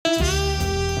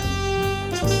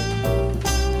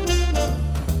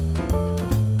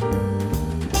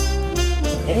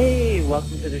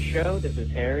welcome to the show. This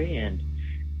is Harry, and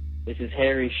this is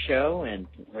Harry's show, and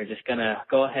we're just going to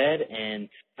go ahead and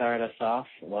start us off.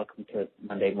 Welcome to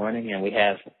Monday morning, and we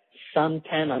have Sun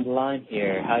 10 on the line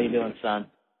here. How you doing, Sun?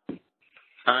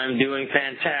 I'm doing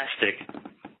fantastic.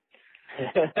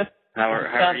 How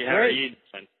are you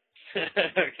doing?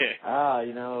 Okay.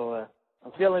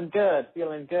 I'm feeling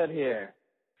good here.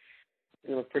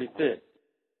 Feeling pretty good.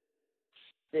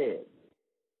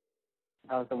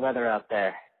 How's the weather out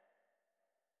there?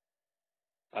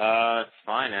 It's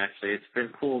fine, actually. It's been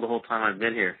cool the whole time I've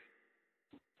been here.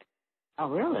 Oh,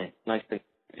 really? Nice thing.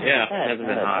 Yeah, it hasn't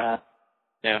been hot.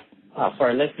 Yeah. For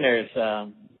our listeners,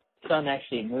 Sun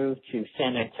actually moved to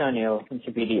San Antonio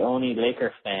to be the only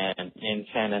Laker fan in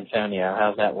San Antonio.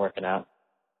 How's that working out?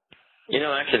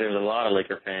 Actually, there's a lot of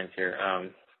Laker fans here.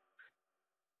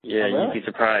 Really? You'd be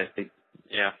surprised.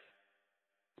 Yeah.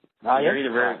 They're either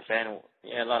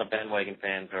a lot of bandwagon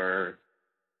fans or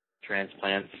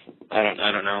transplants. I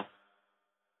don't know.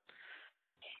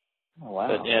 Oh, wow.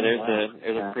 But yeah,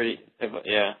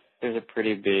 there's a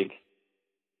pretty big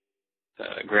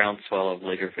groundswell of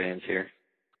Laker fans here.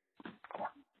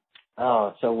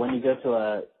 Oh, so when you go to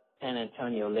a San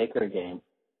Antonio Laker game,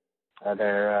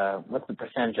 what's the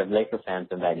percentage of Laker fans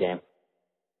in that game?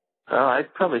 Oh,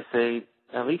 I'd probably say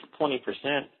at least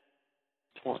 20%.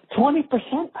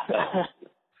 20%?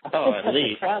 Oh, at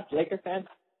least. Crowd, Laker fans?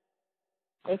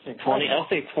 That's incredible. I'll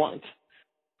say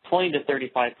 20 to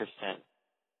 35%.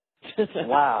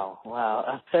 Wow.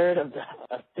 A third of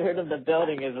the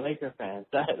building is Laker fans.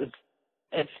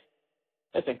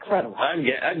 It's incredible. I'm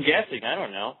guessing. I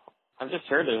don't know. I've just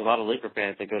heard there's a lot of Laker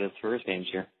fans that go to Spurs games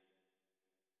here.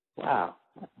 Wow.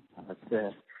 That's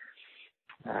good.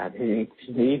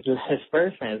 These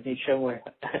Spurs fans need to show more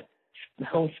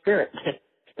home spirit.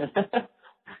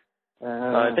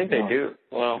 I think they do.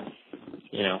 Well,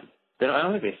 I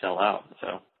don't think they sell out.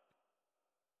 So.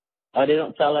 Oh, they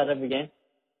don't sell out every game?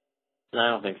 No, I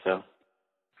don't think so.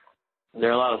 There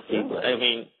are a lot of seats. I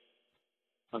mean,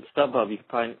 on StubHub, you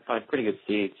can find pretty good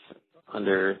seats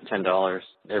under $10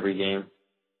 every game.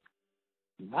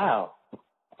 Wow.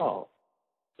 Oh.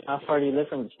 How far do you live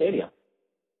from the stadium?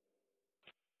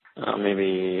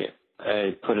 Maybe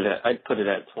I'd put it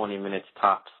at 20 minutes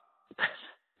tops.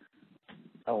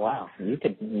 Oh, wow. You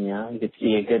could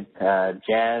see a good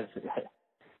jazz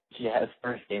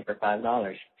first game for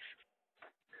 $5.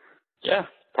 Yeah,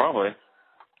 probably.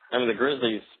 I mean, the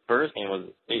Grizzlies Spurs game was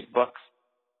 $8.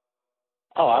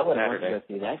 Oh, I would want to go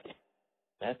see that game.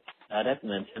 That's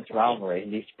an intense rivalry.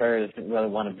 These Spurs really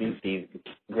want to beat these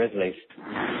Grizzlies.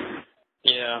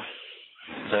 Yeah.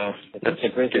 So that's the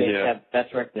Grizzlies have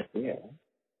best record this year.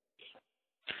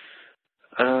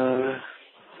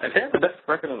 They have the best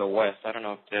record in the West. I don't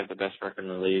know if they have the best record in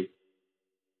the league.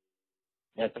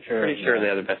 Yeah, for sure. Pretty sure they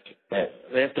have the best.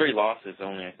 They have 3 losses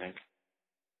only, I think.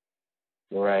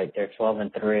 You're right. They're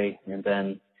 12-3, and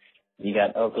then you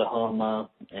got Oklahoma,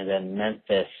 and then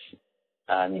Memphis.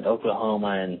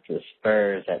 Oklahoma and the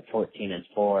Spurs at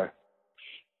 14-4.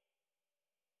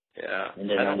 Yeah. And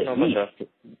then I don't know about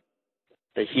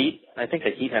the Heat. I think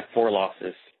the Heat have 4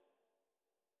 losses.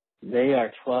 They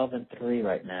are 12-3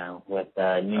 right now, with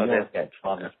New York at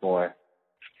 12-4.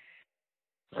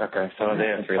 Okay, so they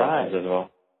have 3 losses as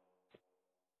well.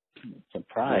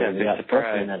 Surprise! Yeah, we got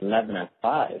Brooklyn at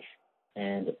 11-5,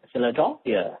 and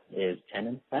Philadelphia is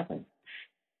 10-7.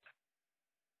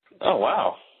 Oh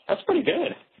wow, that's pretty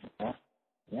good.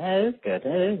 Yeah, it is good.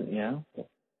 It is.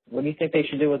 What do you think they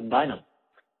should do with Bynum?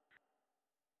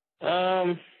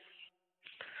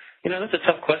 That's a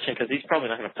tough question because he's probably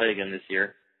not going to play again this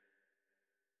year.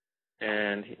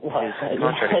 And his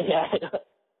contract.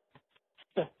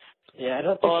 I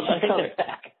don't think he's coming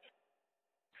back.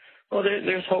 Well,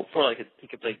 there's hope for he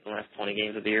could play the last 20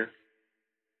 games of the year,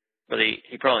 but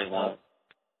he probably won't.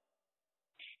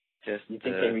 You think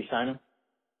they re-sign him?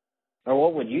 Or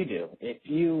what would you do if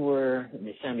you were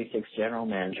the 76 general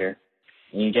manager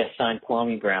and you just signed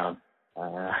Kwame Brown,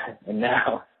 and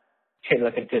now you're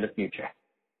looking to the future?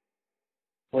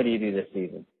 What do you do this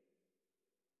season?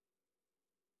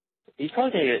 He's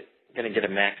probably going to get a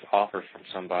max offer from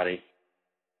somebody,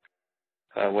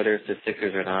 whether it's the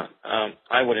Sixers or not.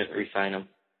 I wouldn't re-sign him.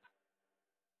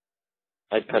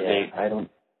 I'd cut bait. I don't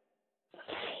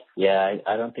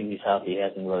think he's healthy. He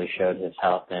hasn't really showed his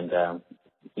health, and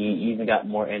he even got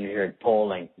more injured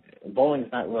bowling. Bowling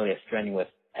is not really a strenuous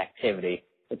activity.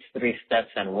 It's 3 steps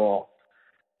and roll.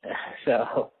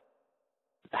 So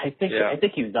I think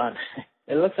he's done.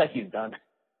 It looks like he's done.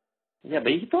 Yeah,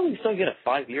 but he could probably still get a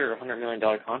 5-year, $100 million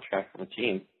contract from the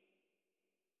team.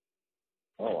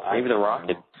 Oh, maybe the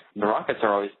Rockets. The Rockets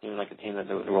are always seem like a team that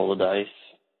would roll the dice.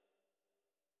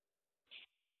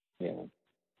 Yeah.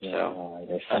 Yeah. So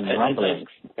There's some rumblings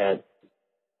that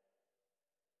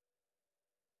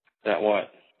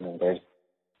what?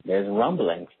 There's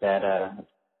rumblings that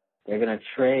they're going to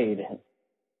trade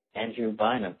Andrew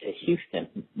Bynum to Houston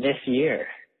this year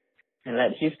and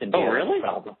let Houston deal with the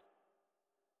problem.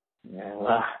 Yeah,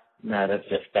 well, no, that's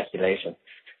just speculation.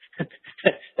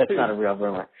 That's not a real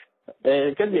rumor.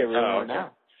 It could be a rumor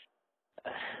now.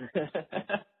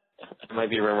 It might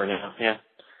be a rumor now. Yeah.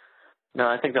 No,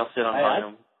 I think they'll sit on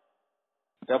Bynum.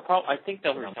 I think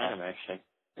they'll resign him, actually.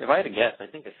 If I had to guess, I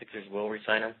think the Sixers will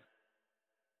resign him.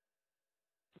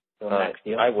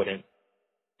 I wouldn't.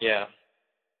 Yeah.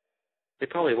 They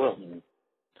probably will.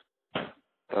 Mm-hmm.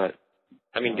 But,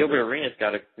 I mean, Gilbert Arenas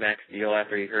got a max deal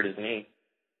after he hurt his knee.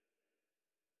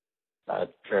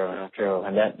 That's true. True.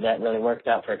 And that really worked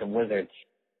out for the Wizards.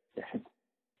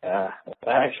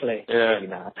 Actually, maybe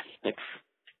not.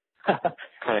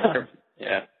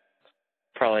 Yeah.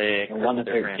 Probably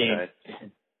 1-13.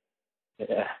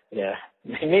 Yeah.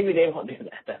 Maybe they won't do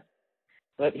that then.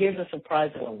 But here's a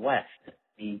surprise in the West.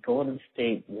 The Golden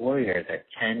State Warriors are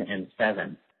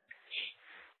 10-7.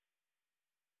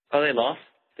 Oh, they lost?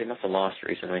 They must have lost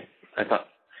recently. I thought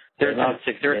they were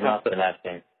 10-6. They lost the last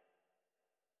game.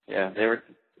 Yeah, they were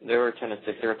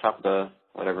 10-6. They were top of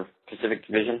the Pacific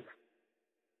Division.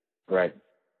 Right.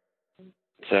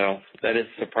 So that is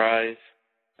a surprise.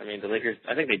 I mean, the Lakers.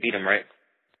 I think they beat them, right?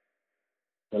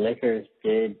 The Lakers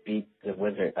did beat the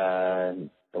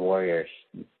Warriors.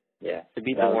 Yeah, they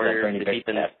beat the Warriors. They beat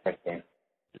the Nets.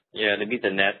 Yeah, they beat the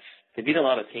Nets. They beat a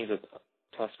lot of teams with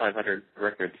plus 500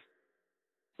 records.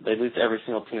 They lose to every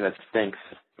single team that stinks.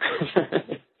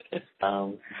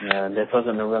 This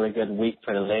wasn't a really good week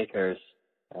for the Lakers.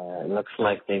 It looks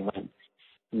like they went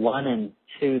 1-2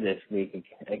 this week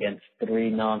against 3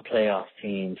 non-playoff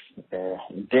teams.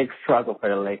 Big struggle for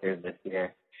the Lakers this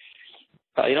year.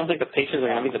 You don't think the Pacers are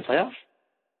going to make the playoffs?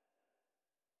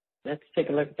 Let's take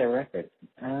a look at their record.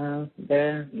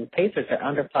 The Pacers are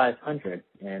under 500,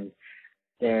 and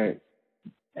I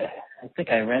think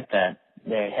I read that.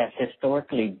 They have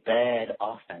historically bad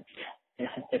offense.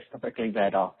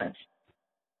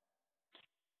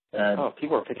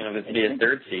 People are picking up it to be a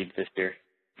third seed this year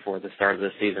before the start of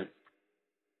the season.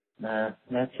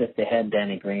 That's if they had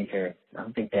Danny Granger. I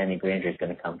don't think Danny Granger is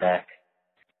going to come back.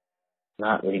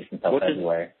 Not at least until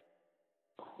February.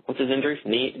 What's his injury?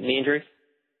 Knee injury?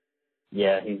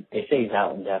 Yeah, they say he's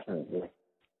out indefinitely.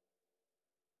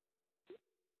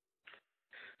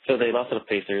 So they lost to the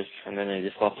Pacers, and then they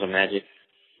just lost to the Magic.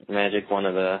 Magic, probably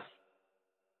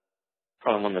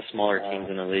one of the smaller teams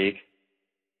in the league.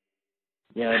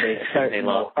 Yeah, they start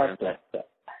Mo Harkless.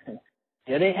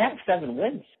 Yeah, they have 7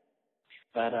 wins,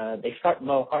 but they start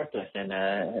Mo Harkless and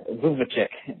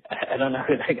Vucevic. I don't know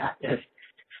who they got this.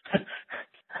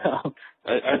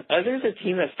 Are there a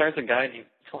team that starts a guy named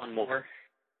Antoine Moore?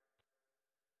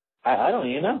 I don't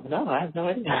even know. No, I have no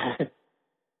idea.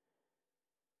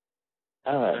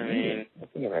 I think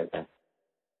you're right there.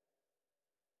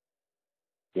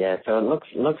 Yeah, so it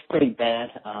looks pretty bad.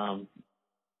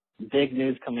 Big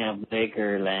news coming out of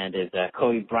Lakerland is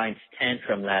Kobe Bryant's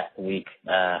tantrum last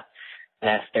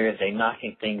Thursday,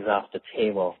 knocking things off the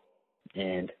table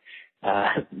and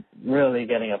really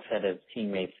getting upset at his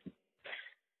teammates.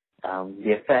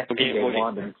 The effect they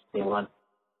won.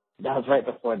 That was right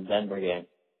before the Denver game.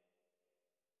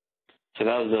 So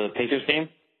that was the Pacers game?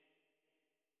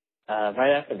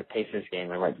 Right after the Pacers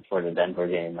game and right before the Denver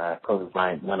game, Kobe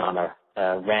Bryant went on a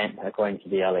rant, according to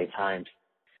the LA Times.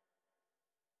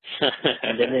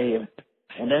 and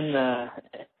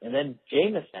then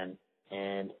Jameson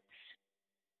and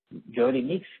Jody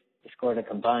Meeks scored a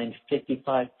combined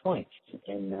 55 points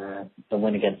in the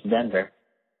win against Denver.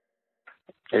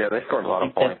 Yeah, they scored a lot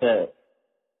of points.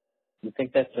 You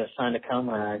think that's a sign to come?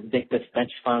 You think this bench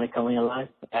is finally coming alive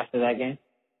after that game?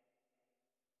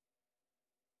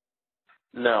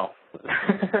 No. Look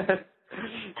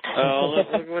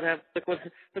what happened. Look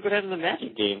what happened in the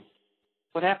Magic game.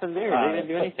 What happened there? They didn't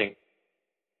do anything.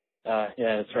 Yeah,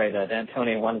 that's right.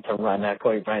 D'Antoni wanted to run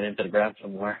Kobe Bryant into the ground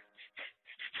some more.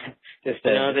 They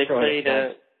played.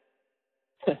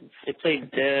 They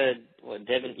played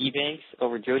Devin Ebanks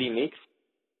over Jody Meeks.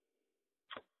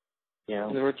 Yeah.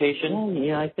 In the rotation.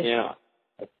 Yeah, I think. Yeah.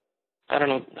 I don't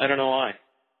know why.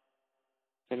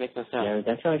 It makes no sense. Yeah,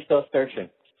 D'Antoni's still searching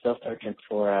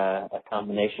for a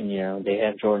combination. They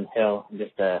have Jordan Hill,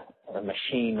 just a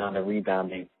machine on the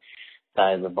rebounding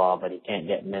side of the ball, but he can't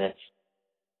get minutes.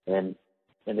 And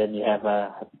then you have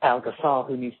Pau Gasol,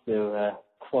 who needs to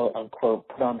quote unquote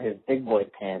put on his big boy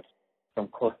pants, from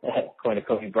according to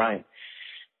Kobe Bryant.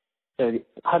 So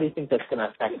how do you think that's going to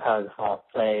affect Pau Gasol's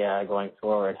play going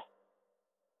forward?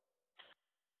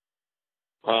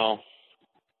 Well,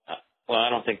 I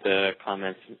don't think the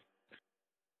comments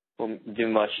will do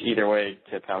much either way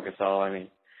to Pau Gasol. I mean,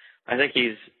 I think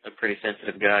he's a pretty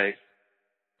sensitive guy.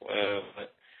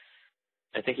 But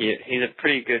I think he's a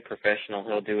pretty good professional.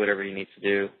 He'll do whatever he needs to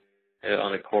do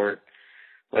on the court,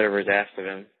 whatever is asked of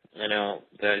him. I know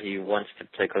that he wants to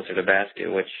play closer to the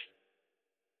basket, which,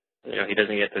 he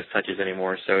doesn't get those touches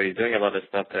anymore. So he's doing a lot of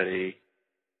stuff that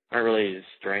aren't really his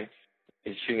strengths.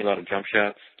 He's shooting a lot of jump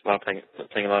shots,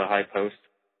 playing a lot of high post.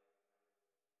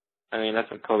 I mean,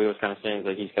 that's what Kobe was kind of saying.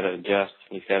 Like, he's got to adjust.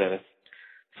 He's got to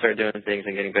start doing things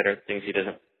and getting better at things he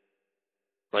doesn't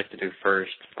like to do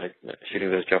first, like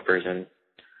shooting those jumpers and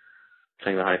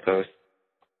playing the high post.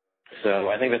 So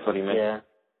I think that's what he meant. Yeah.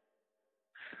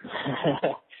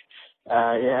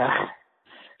 Yeah.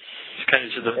 It's kind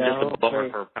of just a bummer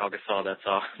for Pau Gasol, that's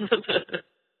all.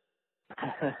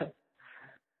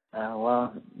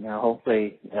 Well,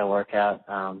 hopefully it'll work out.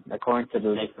 According to the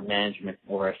Laker management,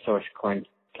 or a source close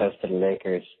to the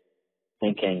Lakers,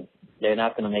 thinking they're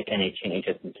not going to make any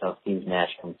changes until Steve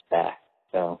Nash comes back.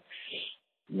 So,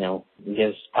 it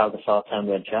gives Pau Gasol time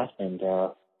to adjust, and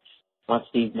once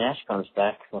Steve Nash comes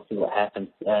back, we'll see what happens.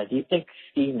 Do you think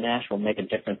Steve Nash will make a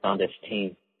difference on this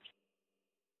team?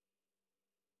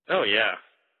 Oh, yeah.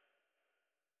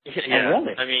 Yeah. Oh,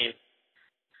 really? I mean,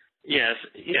 yes,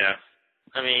 yeah.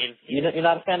 I mean... You're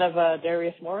not a fan of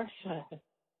Darius Morris?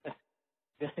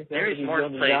 Darius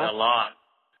Morris played a lot.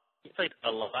 He played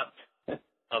a lot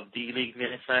of D-League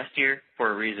minutes last year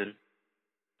for a reason.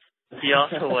 He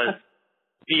also was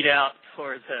beat out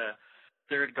for the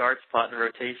third guard spot in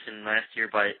rotation last year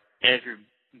by Andrew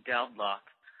Galtlock,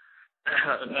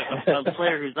 a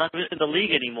player who's not in the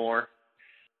league anymore.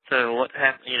 So what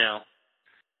happened?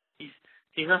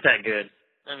 He's not that good.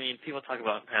 I mean, people talk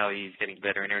about how he's getting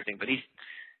better and everything, but he's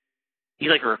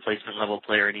like a replacement level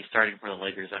player, and he's starting for the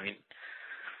Lakers. I mean,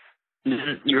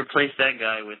 you replace that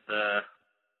guy with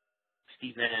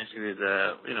Steve Nash, who is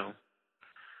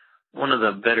one of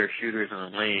the better shooters in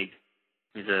the league.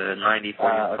 He's a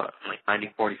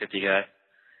 90-40-50 guy.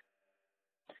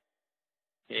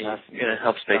 He's going to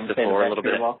help space the floor a little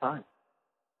bit.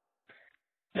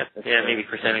 Yeah, maybe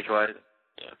percentage-wise.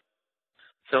 Yeah.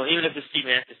 So even if the Steve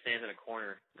Nash just stands in a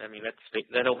corner, I mean,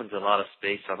 that opens a lot of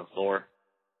space on the floor.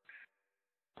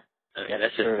 I mean,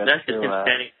 that's just him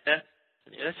standing.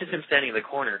 That's just him standing in the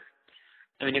corner.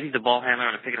 I mean, if he's a ball handler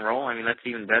on a pick and roll, I mean, that's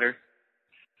even better.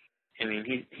 I mean,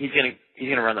 he's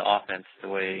gonna run the offense in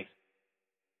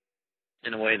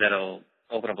a way that'll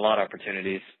open up a lot of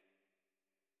opportunities.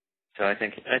 So I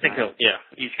think he's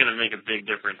gonna make a big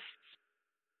difference.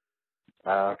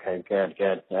 Okay, good.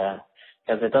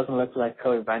 Because it doesn't look like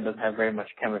Kobe Bryant doesn't have very much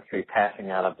chemistry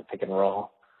passing out of the pick and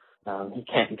roll. He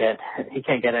can't get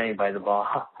anybody the ball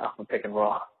off the pick and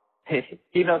roll.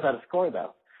 He knows how to score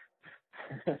though.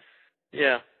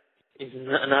 Yeah, he's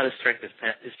not his strength is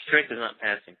his strength is not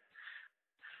passing.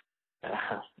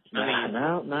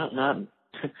 No.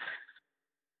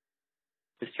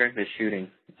 His strength is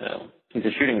shooting. So he's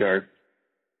a shooting guard,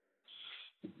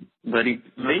 but he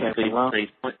basically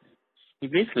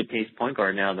plays point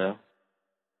guard now, though.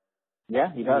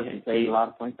 Yeah, he does. He plays a lot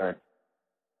of point guard.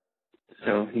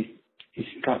 So he's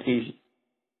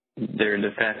their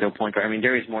de facto point guard. I mean,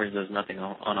 Darius Morris does nothing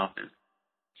on offense.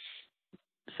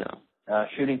 So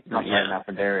shooting not right now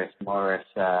for Darius Morris.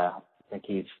 I think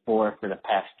he's 4 for the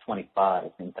past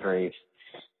 25 in threes.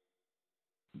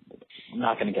 I'm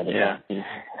not going to get it done.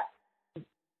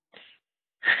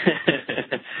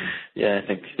 Yeah, I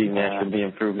think Steve Nash would be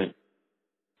improvement.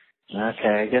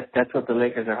 Okay, I guess that's what the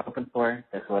Lakers are hoping for.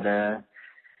 That's what, and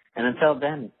until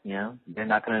then, they're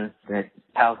not going to.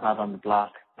 Powell's not on the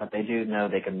block, but they do know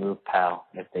they can move Powell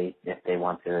if they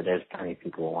want to. There's plenty of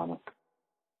people who want him,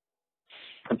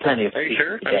 and plenty of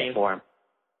people to get for him.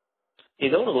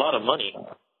 He's owed a lot of money.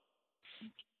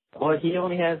 Well, he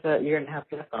only has a year and a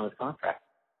half left on his contract,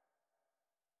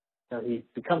 so he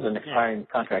becomes an expiring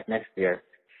contract next year.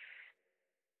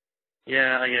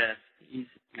 Yeah. He's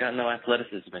got no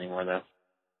athleticism anymore, though.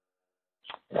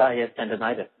 He has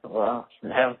tendonitis. Well,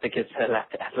 I don't think his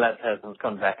athleticism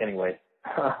comes back anyway.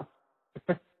 Yeah,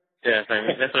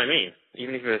 that's what I mean.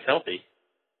 Even if he was healthy.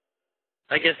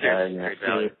 I guess there's great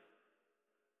value.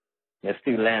 Yeah,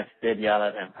 Stu Lance did yell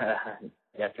at him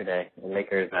yesterday. The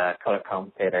Lakers color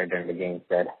commentator during the game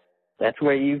said, "That's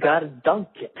where you got to dunk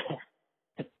it."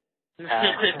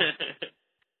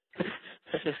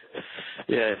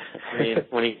 Yeah, I mean,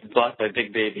 when he's blocked by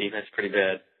Big Baby, that's pretty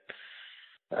bad.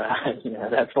 Yeah,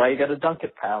 that's why you got to dunk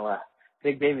it, pal.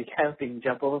 Big Baby can't even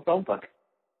jump over phone book.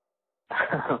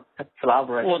 Well,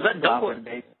 that dunk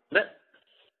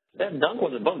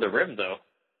was above the rim, though.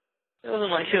 It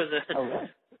wasn't like it was a, Oh, really?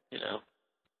 you know,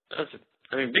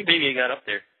 Big Baby got up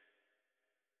there.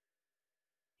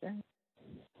 Yeah.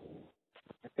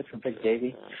 That's good for Big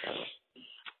Baby.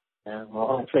 Well,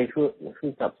 hopefully,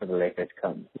 who's up for the Lakers?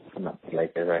 Come up for the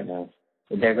Lakers right now.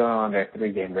 They're going on their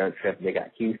 3-game road trip. They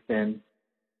got Houston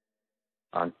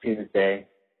on Tuesday.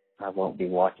 I won't be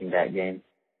watching that game.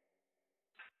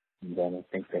 And then I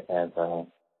think they have the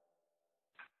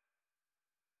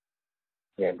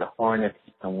Hornets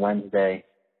on Wednesday.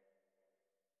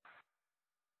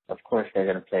 Of course, they're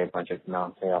going to play a bunch of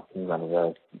non-playoff teams on the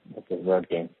road. It's a road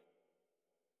game.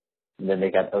 And then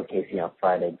they got OKC on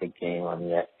Friday, big game on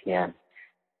ESPN,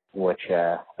 which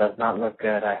does not look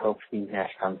good. I hope Steve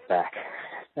Nash comes back.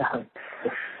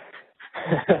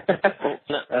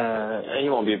 He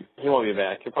won't be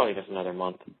back. He'll probably miss another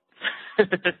month.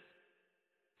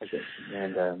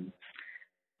 And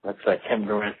looks like Kevin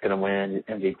Durant's going to win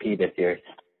MVP this year.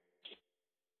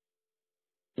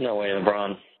 No way,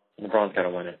 LeBron's got to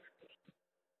win it.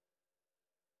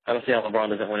 I don't see how LeBron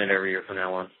doesn't win it every year from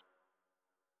now on.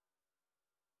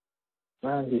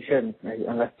 Well, he shouldn't,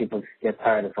 unless people get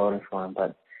tired of voting for him.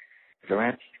 But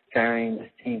Durant's carrying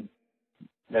this team.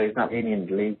 Though he's not leading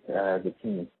the league, the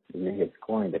team is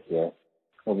scoring this year.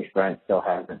 Kobe Bryant still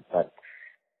hasn't, but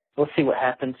we'll see what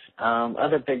happens.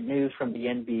 Other big news from the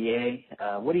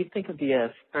NBA. What do you think of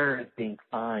the Spurs being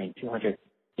fined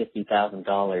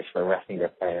 $250,000 for arresting their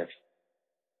players?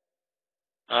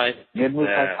 Good move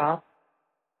by Pop?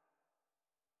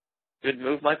 Good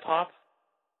move by Pop?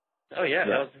 Oh, yeah,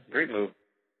 that was a great move.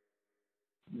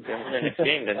 They won the next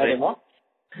game, didn't they? They won?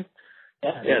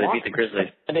 Yeah, they beat the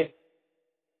Grizzlies. They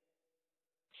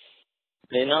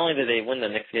not only did they win the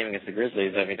next game against the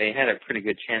Grizzlies, I mean, they had a pretty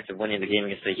good chance of winning the game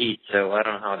against the Heat, so I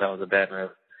don't know how that was a bad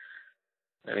move.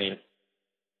 I mean,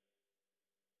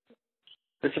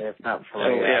 if not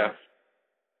for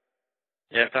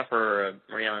if not for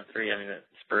Mariana 3, I mean, the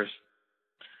Spurs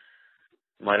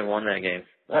might have won that game.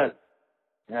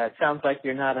 It sounds like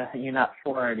you're not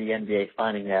for the NBA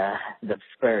finding the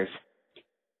Spurs.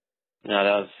 No,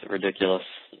 that was ridiculous.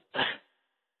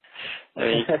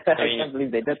 I can't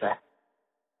believe they did that.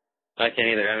 I can't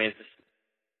either. I mean, it's just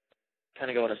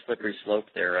kind of going a slippery slope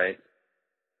there, right?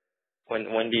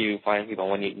 When do you find people?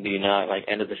 When do you not? Like,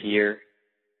 end of this year,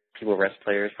 people rest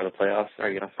players for the playoffs? Are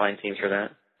you going to find teams for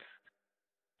that?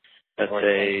 Let's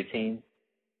say team.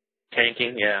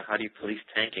 Tanking, yeah. How do you police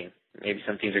tanking? Maybe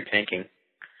some teams are tanking.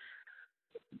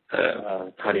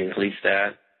 How do you police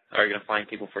that? Are you going to find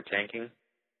people for tanking?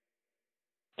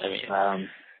 I mean,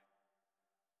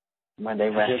 when they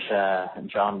rest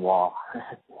John Wall,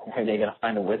 are they going to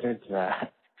find the Wizards?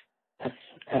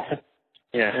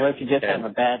 Yeah. What if you just have a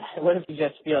bad? What if you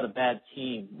just field a bad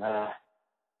team? Are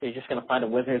you just going to find the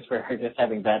Wizards for just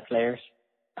having bad players?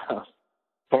 Of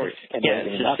course. Yeah,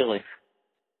 it's just silly.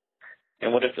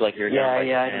 And what if you're down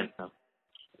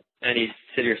and you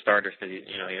sit your starters because you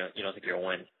don't think you'll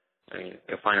win? I mean,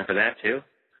 you'll find them for that too.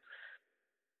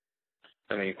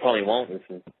 I mean, you probably won't,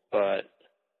 but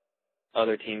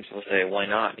other teams will say, "Why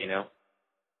not?" You know.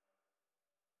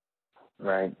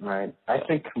 Right. I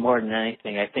think more than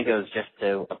anything, I think it was just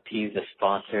to appease the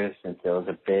sponsors since it was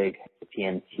a big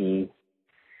TNT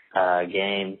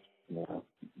game.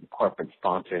 Corporate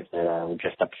sponsors that were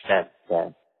just upset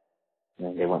that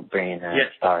they weren't bringing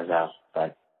stars out.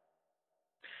 But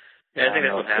yeah, I think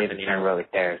that's what happened. Really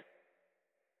cares.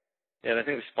 Yeah, I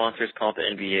think the sponsors called the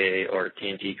NBA or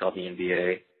TNT called the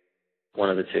NBA,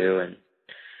 one of the two, and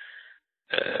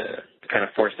kind of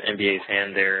forced the NBA's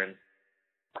hand there and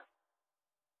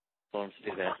told them to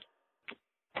do that.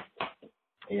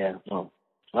 Yeah, well,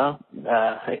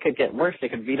 it could get worse. They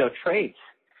could veto trades.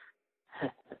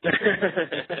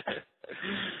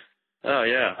 Oh,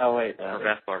 yeah. Oh, wait. For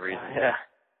basketball reasons. Yeah.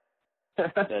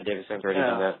 David Stern's already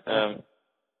done that.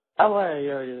 All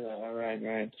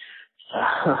right.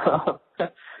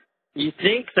 You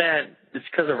think that it's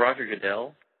because of Roger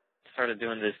Goodell started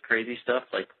doing this crazy stuff,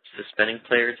 like suspending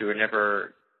players who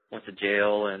never went to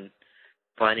jail and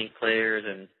finding players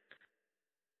and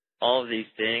all of these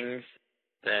things,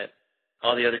 that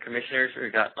all the other commissioners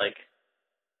got like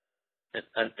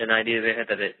an idea they had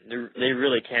that they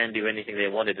really can do anything they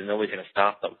wanted and nobody's going to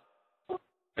stop them.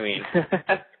 I mean,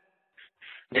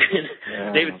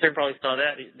 David Stern probably saw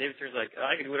that. David Stern's like,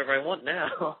 I can do whatever I want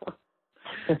now.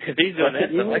 If he's doing that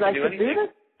stuff, I can do anything.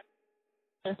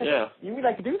 Yeah. You mean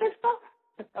I can do this stuff?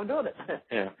 I'm doing it.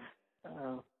 Yeah.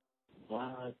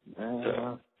 Wow.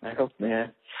 I hope,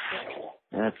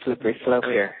 that's slippery slope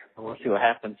here. We'll see what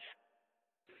happens.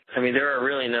 I mean, there are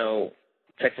really no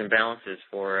checks and balances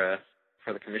for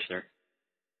the commissioner.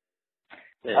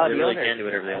 They really can do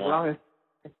whatever they want.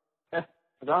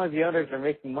 As long as the owners are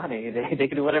making money, they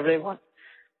can do whatever they want.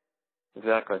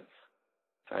 Exactly.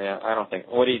 So yeah, I don't think.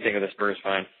 What do you think of the Spurs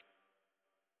fine?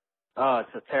 Oh,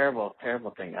 it's a terrible,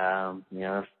 terrible thing.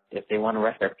 If they want to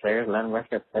rest their players, let them rest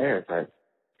their players. But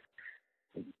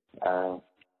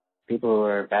people who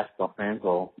are basketball fans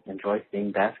will enjoy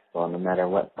seeing basketball no matter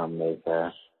what from those.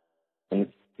 And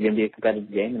it's going to be a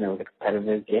competitive game, and it was a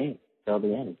competitive game till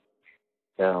the end.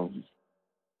 So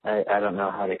I don't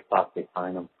know how they could possibly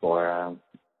fine them for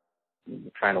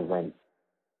trying to win.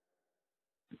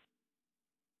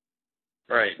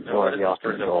 Right. No, what if the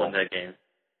Spurs that won that game?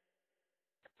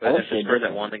 Was it the Spurs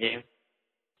that won the game?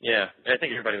 Yeah, I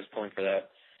think everybody was pulling for that.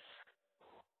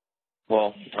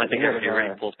 Well, I think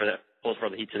everybody pulls for that. Pulls for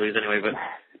the Heat to lose anyway, but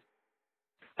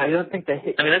I don't think the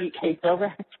Heat hates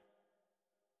over.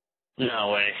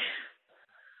 No way.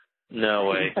 No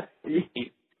way.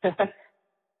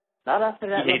 Not after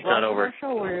that LeBron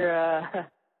commercial where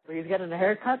he's getting a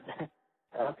haircut.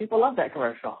 People love that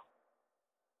commercial.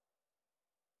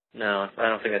 No, I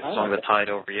don't think that song is tied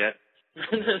over yet.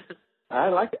 I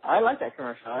like that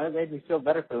commercial. It made me feel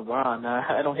better for LeBron.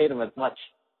 I don't hate him as much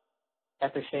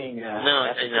after seeing.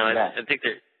 I think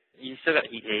that you still got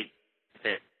Heat hate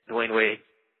that Dwayne Wade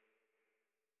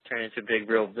turned into a big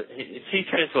real. He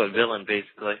turned into a villain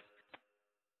basically.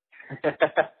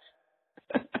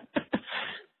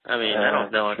 I mean, I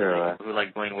don't know people who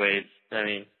like Dwayne Wade. I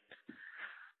mean,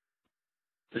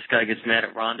 this guy gets mad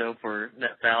at Rondo for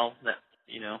that foul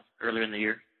earlier in the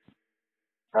year.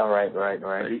 Oh, right.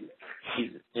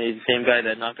 He's the same guy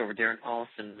that knocked over Darren Hollis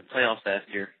in the playoffs last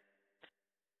year.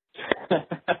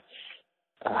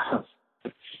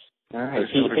 All right,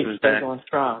 he's going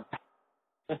strong.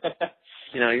 He's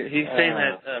saying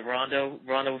that Rondo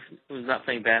was not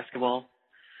playing basketball.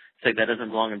 It's like that doesn't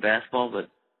belong in basketball, but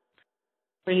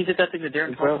I mean, he did that thing to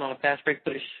Darren Collison on a fast break,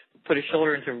 put his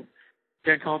shoulder into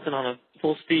Darren Collison on a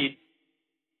full speed,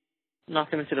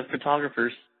 knocked him into the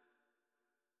photographers.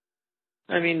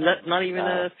 I mean, not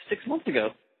even 6 months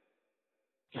ago.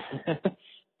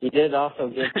 He did also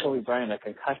give Kobe Bryant a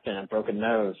concussion and broken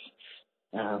nose.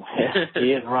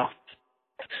 He is rough.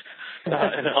 In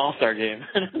an All-Star game.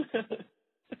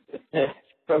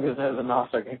 Broke his nose in an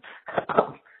All-Star game.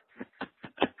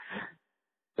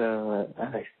 So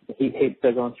Heat hates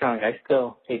still going strong. I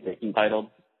still hate the Heat. Titled.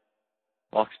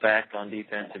 Walks back on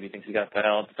defense if he thinks he got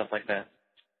fouled, stuff like that.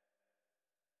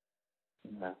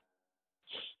 Yeah.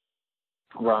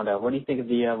 Rondo, what do you think of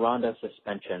the Rondo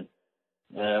suspension?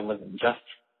 Was it just?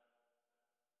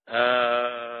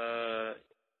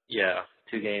 Yeah,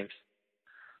 2 games.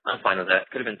 I'm fine with that.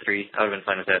 Could have been 3. I would have been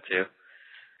fine with that too.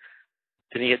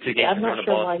 Didn't he get 2 games I'm not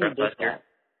sure why he did that. Year?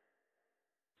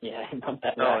 Yeah, he bumped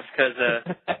that. No, it's because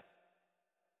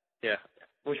yeah.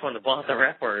 Which one, the ball at the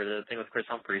ref or the thing with Chris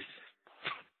Humphries?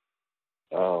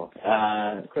 Oh,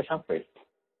 Chris Humphries.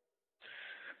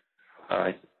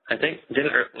 I think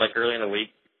early in the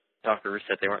week, Dr. Ruth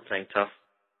said they weren't playing tough.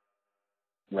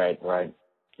 Right.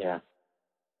 Yeah.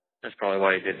 That's probably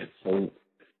why he did it. So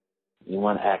you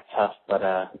want to act tough, but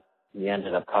he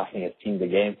ended up costing his team the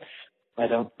game. I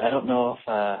don't know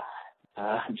if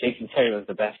Jason Terry was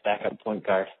the best backup point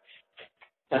guard.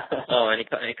 Oh, and it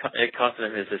cost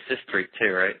him his assist streak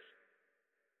too, right?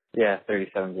 Yeah,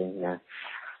 37 games.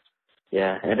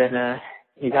 Yeah, and then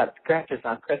he got scratches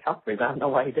on Chris Humphries. I don't know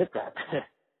why he did that.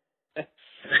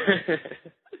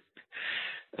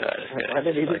 Why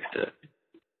did he do that?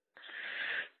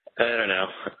 I don't know.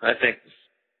 I think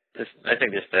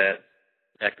just that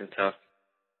acting tough.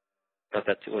 Thought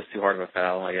that was too hard of a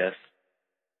foul, I guess.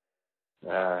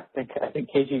 I think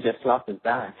KG just lost his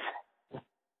balance.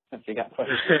 He got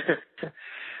pushed.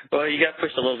 Well, he got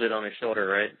pushed a little bit on his shoulder,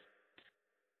 right?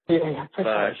 Yeah, he got pushed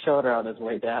on his shoulder on his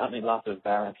way down, and he lost his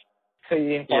balance. So he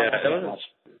didn't fall that much.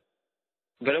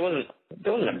 But it wasn't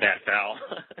a bad foul.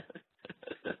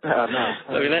 Oh,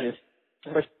 no. I mean,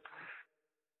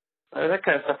 that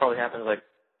kind of stuff probably happens like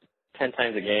 10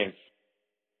 times a game.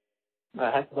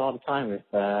 It happens all the time. If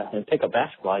in pickup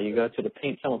basketball, you go to the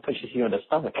paint, someone pushes you in the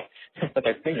stomach with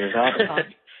their fingers all the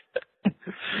time.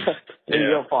 You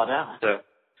don't fall down.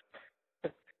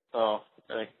 So,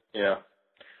 yeah.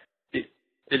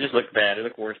 It just looked bad. It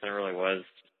looked worse than it really was.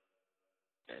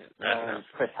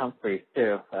 Chris Humphries,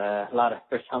 too. A lot of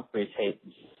Chris Humphries hate.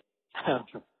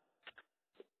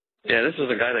 Yeah, this was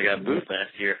a guy that got booed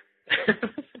last year.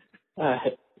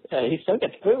 He still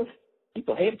gets booed.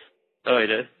 People hate him. Oh, he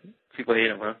did? People hate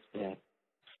him, huh? Yeah.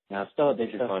 No,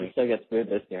 he still gets booed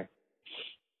this year.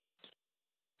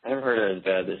 I haven't heard it as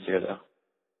bad this year, though.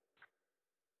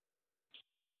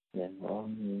 Yeah, well,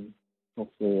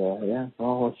 hopefully,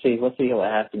 we'll see what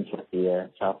happens with the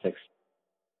Celtics.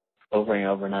 over and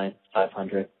over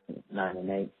 500,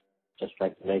 9-8, just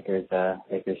like the Lakers.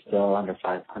 Lakers still under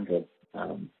 500.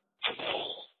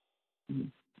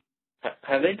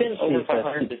 Have they been over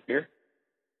 500 this year?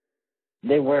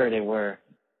 They were.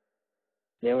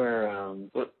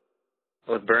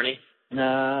 With Bernie?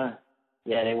 Nah.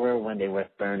 Yeah, they were when they were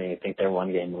with Bernie. I think they're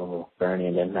one game over with Bernie,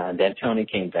 and then D'Antoni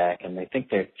came back, and I think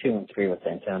they're 2-3 with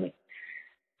D'Antoni.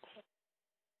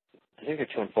 I think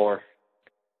they're 2-4.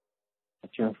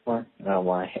 2-4? Oh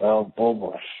my! Oh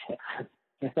boy!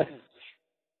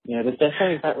 Yeah, this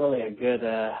D'Antoni's not really a good.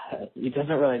 He doesn't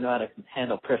really know how to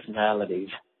handle personalities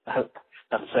of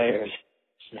players.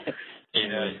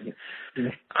 Yeah.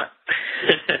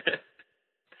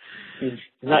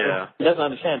 He doesn't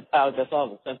understand Pau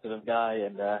Gasol's a sensitive guy,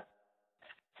 and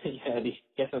he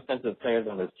has some sensitive players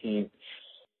on his team.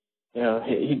 You know,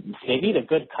 they need a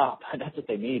good cop. That's what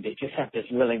they need. They just have this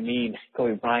really mean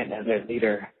Kobe Bryant as their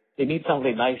leader. They need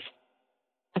somebody nice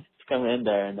to come in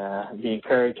there and be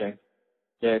encouraging.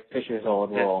 Derek Fisher's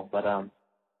old role, but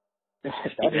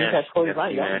that's Kobe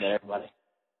Bryant in there, everybody.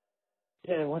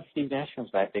 Yeah, once Steve Nash comes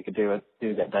back, they could do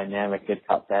that dynamic good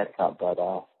cop, bad cop, but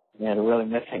they're really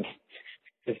missing.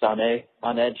 Just on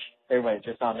edge. Everybody's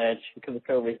just on edge because of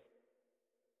Kobe.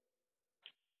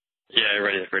 Yeah,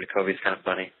 everybody's afraid of Kobe. It's kind of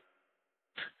funny.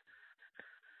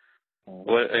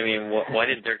 Why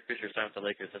did Derek Fisher sign with the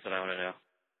Lakers? That's what I want to know.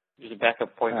 He's a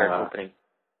backup point guard opening.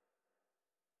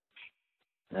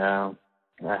 No.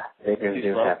 Lakers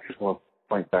do have 4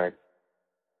 point guards.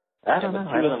 I don't know.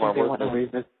 I don't think they want to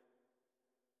reason.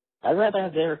 I'd rather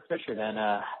have Derek Fisher than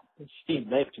Steve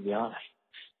Blake, to be honest.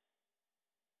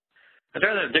 I'd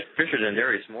rather have Dick Fisher than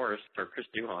Darius Morris or Chris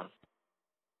Duhon.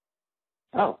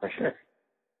 Oh, for sure.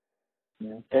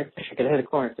 Yeah, Derek Fisher could hit a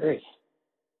corner three.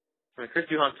 I mean, Chris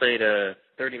Duhon played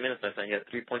 30 minutes last night. He had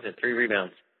 3 points and 3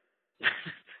 rebounds.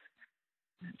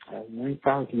 We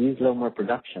probably could use a little more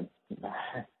production.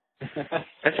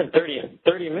 That's in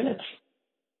 30 minutes.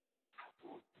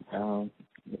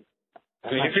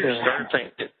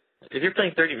 If you're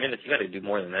playing 30 minutes, you got to do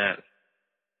more than that.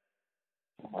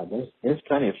 There's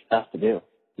plenty of stuff to do.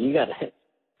 You got to.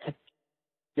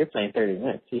 You're playing 30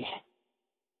 minutes.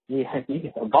 You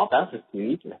a ball bounces to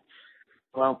you easily.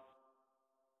 Well,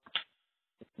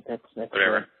 that's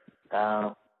whatever.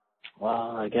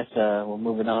 Well, I guess we're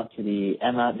moving on to the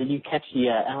MLS. Did you catch the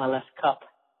MLS Cup?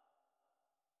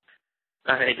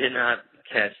 I did not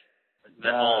catch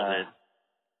all of it.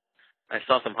 I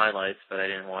saw some highlights, but I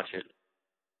didn't watch it.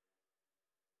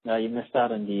 No, you missed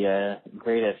out on the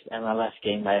greatest MLS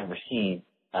game I've ever seen.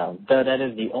 Though that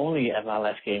is the only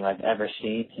MLS game I've ever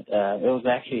seen. It was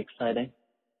actually exciting.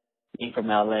 Being from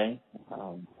LA,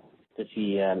 to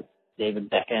see David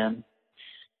Beckham,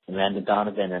 Amanda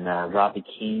Donovan, and Robbie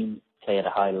Keane play at a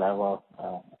high level.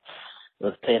 It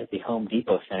was played at the Home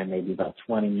Depot Center, maybe about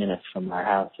 20 minutes from our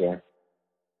house here.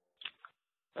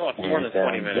 Oh, it's more than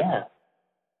 20 minutes. Yeah.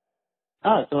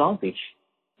 Oh, it's in Long Beach.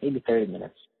 Maybe 30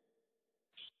 minutes.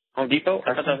 Home Depot?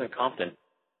 I thought that was in Compton.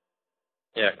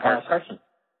 Yeah, Carson.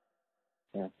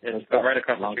 Yeah. It's right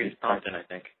across the street is Compton, I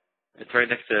think. It's right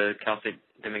next to Cal State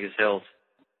Dominguez Hills.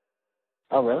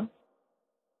 Oh, really?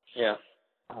 Yeah.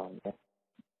 Oh,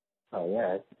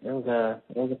 yeah. It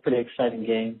was a pretty exciting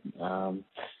game.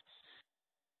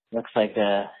 Looks like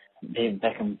David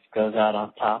Beckham goes out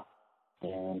on top,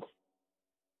 and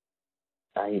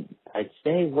I'd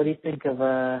say, what do you think of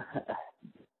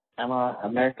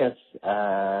America's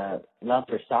love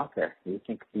for soccer? Do you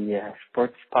think the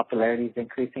sports popularity is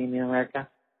increasing in America?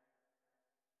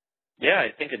 Yeah,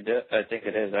 I think it is.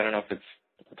 I don't know if it's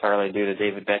entirely due to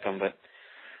David Beckham, but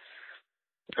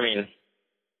I mean,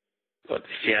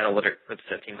 Seattle? What's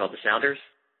that team called? The Sounders.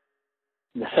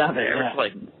 The Sounders. They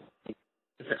averaged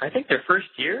I think their first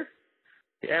year,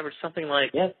 they averaged something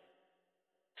like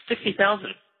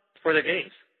 60,000 for their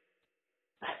games.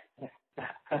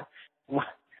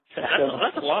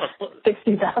 That's a lot of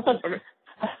 60,000.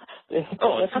 It's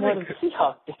more than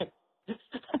Seahawks.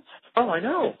 Oh, I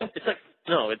know. It's like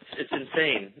it's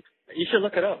insane. You should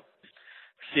look it up.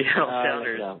 Seattle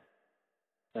Sounders.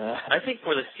 I think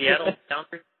for the Seattle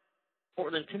Sounders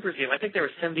Portland Timbers game, I think there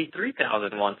were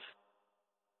 73,000 once.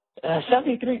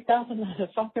 73,000 in a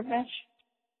soccer match?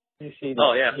 You see that?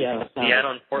 Oh yeah,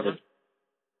 Seattle and Portland.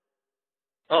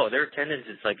 Oh, their attendance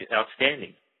is like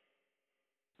outstanding.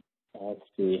 Let's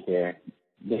see here.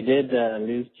 They did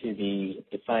lose to the,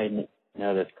 if I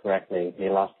know this correctly, they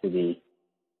lost to the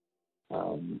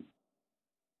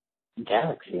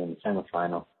Galaxy in the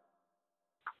semifinal.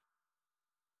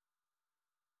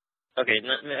 Okay,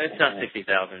 it's not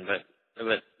 60,000, but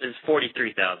it's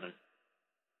 43,000.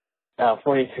 Oh,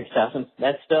 43,000.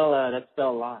 That's still a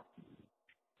lot.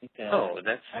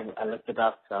 That's... I looked it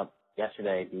up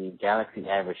yesterday. The Galaxy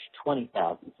averaged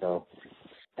 20,000, so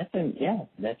that's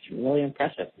really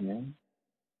impressive,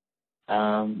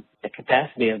 The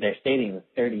capacity of their stadium is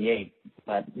 38,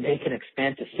 but they can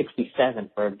expand to 67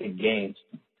 for big games.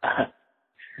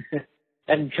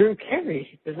 And Drew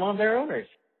Carey is one of their owners.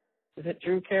 Is it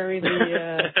Drew Carey,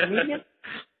 the comedian?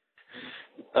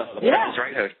 That's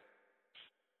right, host.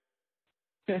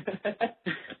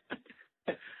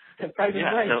 Price is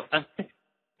right.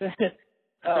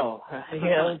 He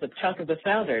owns a chunk of the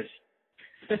Sounders.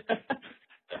 I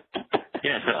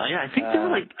think there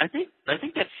were I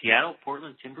think that Seattle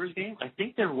Portland Timbers game, I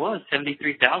think there was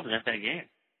 73,000 at that game.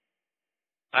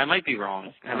 I might be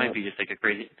wrong. That might be just a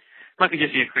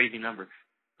crazy number.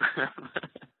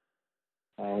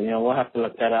 We'll have to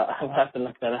look that up.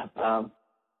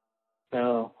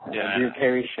 Drew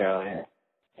Carey show.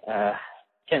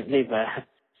 Can't believe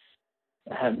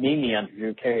Mimi on the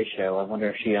Drew Carey show. I wonder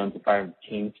if she owns a private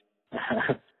team.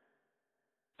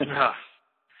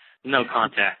 No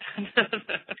contact.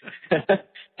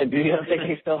 Do you think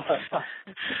he still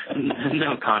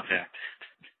No contact.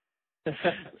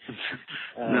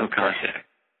 No contact.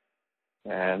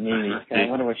 Mimi. I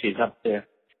wonder what she's up to.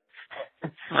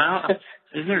 Well,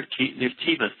 there's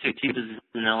Chivas too. Chivas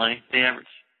in LA. They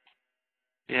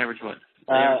average what?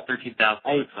 They average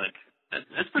 13,000. Looks like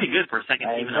that's pretty good for a second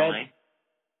team in LA.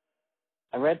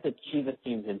 I read the Chivas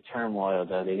team's in turmoil,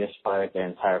 though. They just fired their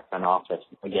entire front office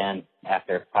again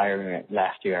after firing it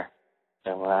last year.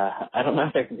 So I don't know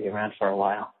if they can be around for a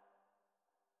while.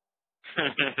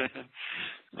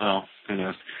 Well, who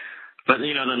knows? But,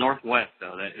 the Northwest,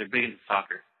 though, they're big into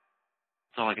soccer.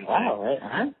 That's all I can say. Wow,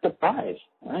 I'm surprised.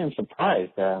 I am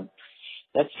surprised.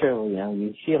 That's true.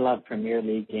 You see a lot of Premier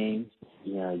League games,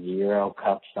 Euro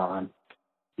Cups on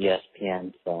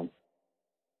ESPN, so...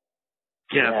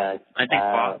 Yeah, I think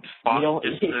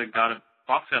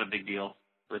Fox got a big deal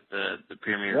with the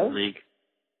Premier League.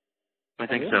 I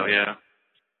think so, yeah.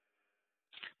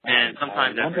 And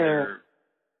sometimes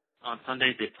on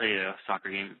Sundays they play a soccer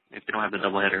game if they don't have the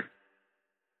doubleheader.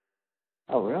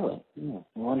 Oh, really? Yeah.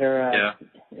 I wonder.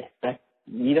 If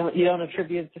you don't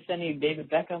attribute this any David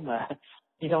Beckham?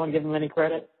 You don't want to give him any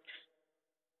credit?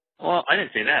 Well, I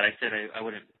didn't say that. I said I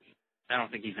wouldn't. I don't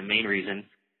think he's the main reason.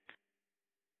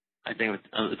 I think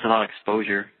it's a lot of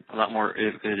exposure, a lot more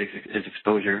is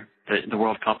exposure. The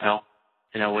World Cup helped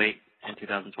in 08 and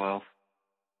 2012.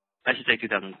 I should say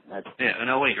 2000. Yeah, in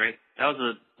 08, right? That was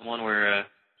the one where...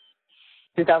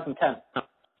 2010.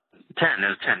 10, it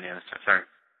was 10, yeah, sorry.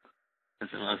 I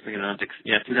was thinking Olympics.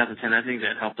 Yeah, 2010, I think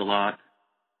that helped a lot.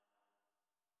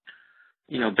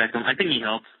 Beckham, I think he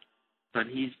helped, but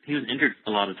he was injured a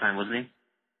lot of the time, wasn't he?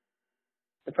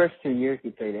 The first 2 years he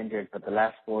played injured, but the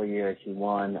last 4 years he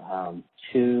won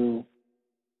 2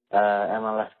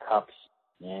 MLS Cups,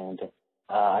 and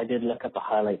I did look up a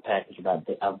highlight package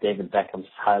of David Beckham's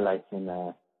highlights in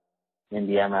the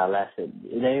MLS.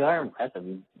 They are impressive.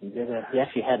 He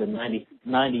actually had a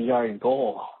 90-yard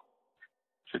goal.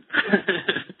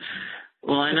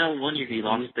 Well, I know one year they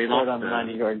lost on the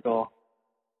 90-yard goal.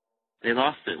 They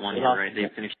lost it one year, right? They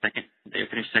finished second. They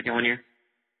finished second one year.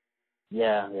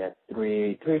 Yeah,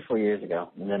 3 or 4 years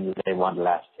ago, and then they won the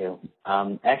last 2.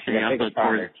 Actually, the biggest star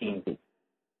on their team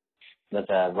was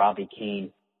Robbie Keane,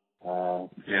 from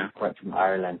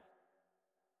Ireland.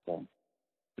 So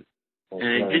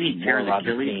did he tear his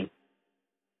Achilles?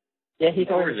 Yeah, he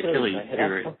tore his Achilles.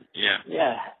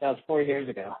 Yeah, that was 4 years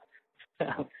ago.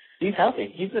 He's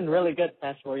healthy. He's been really good the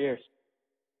past 4 years.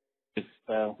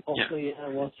 So hopefully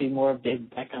we'll see more of David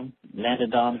Beckham. Landon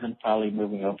Donovan probably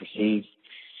moving overseas.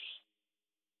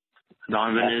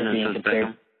 Donovan is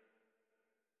Beckham.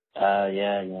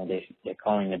 They're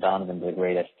calling Donovan the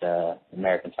greatest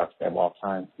American soccer player of all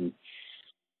time. He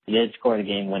did score the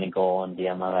game-winning goal in the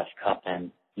MLS Cup,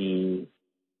 and I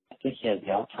think he has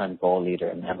the all-time goal leader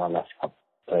in the MLS Cup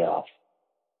playoffs.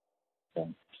 So.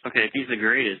 Okay, if he's the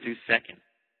greatest, who's second?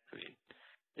 I mean,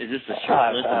 is this a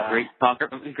short list of great soccer?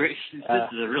 This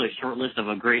is a really short list of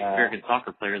a great American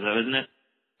soccer player, though, isn't it?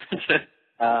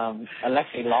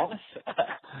 Alexei Lawless.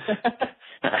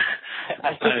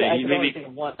 I can only think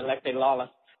of one, Alexei Lawless.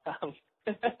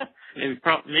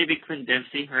 maybe Clint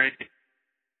Dempsey, right?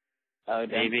 Oh,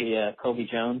 Dempsey, Kobe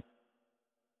Jones.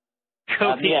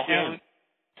 Kobe Jones.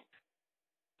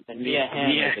 Mia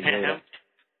Hamm.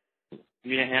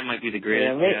 Mia Hamm might be the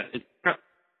greatest.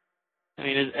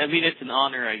 It's an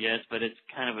honor, I guess, but it's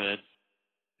kind of a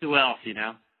who else, Who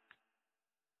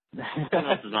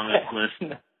else is on this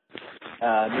list?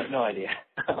 No idea.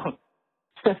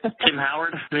 Tim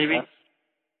Howard, maybe?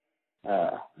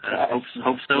 Hope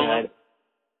so.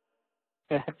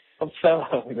 Hope so.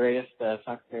 The greatest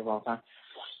soccer player of all time.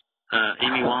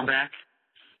 Amy Wambach.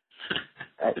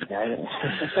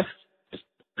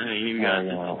 You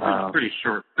got pretty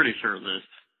short list.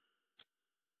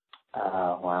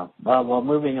 Wow. Well,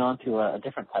 moving on to a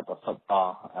different type of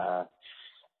football.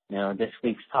 This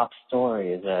week's top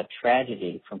story is a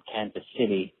tragedy from Kansas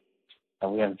City.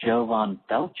 We have Jovan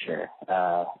Belcher,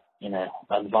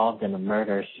 involved in a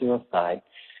murder-suicide.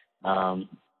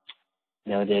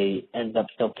 They ended up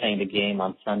still playing the game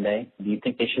on Sunday. Do you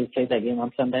think they should have played that game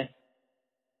on Sunday?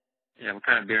 Yeah, we're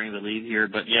kind of bearing the lead here,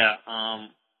 but yeah, I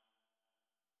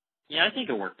think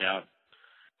it worked out.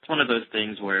 It's one of those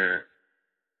things where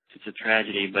it's a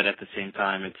tragedy, but at the same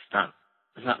time, it's not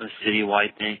a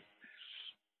citywide thing.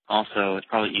 Also, it's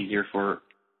probably easier for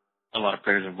a lot of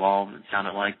players involved, it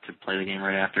sounded like, to play the game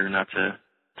right after, not to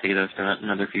take those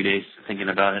another few days thinking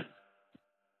about it.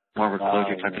 More of a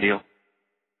closure type of deal.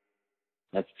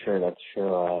 That's true.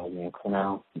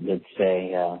 Cornell did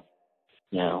say,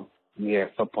 we are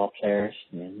football players,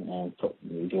 and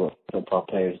we do what football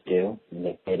players do, and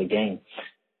they play the game.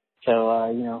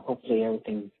 So, hopefully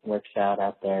everything works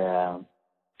out there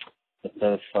with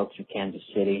those folks in Kansas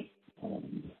City.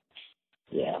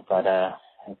 But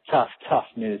tough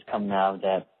news coming out of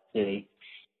that city.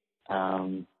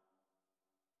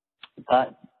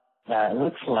 But it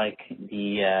looks like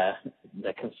it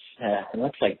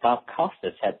looks like Bob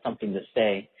Costas had something to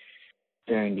say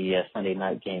during the Sunday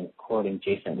night game, quoting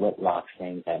Jason Whitlock,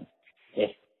 saying that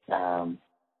if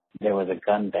there was a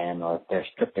gun ban, or if there are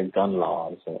stricter gun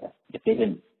laws, or if they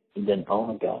didn't own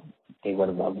a gun, they would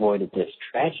have avoided this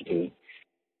tragedy.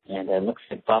 And it looks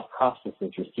like Bob Costas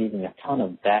is receiving a ton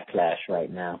of backlash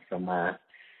right now from a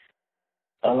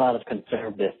lot of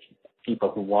conservative people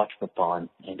who watch football and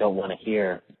don't want to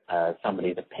hear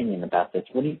somebody's opinion about this.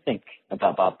 What do you think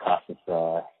about Bob Costas'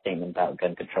 statement about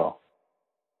gun control?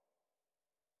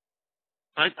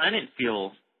 I didn't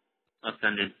feel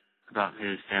offended about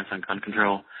his stance on gun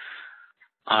control.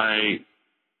 I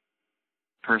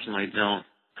personally don't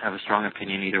have a strong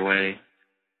opinion either way,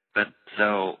 but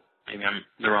so maybe I'm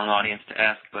the wrong audience to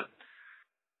ask, but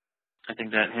I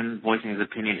think that him voicing his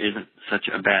opinion isn't such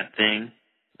a bad thing.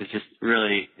 It's just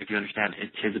really, if you understand,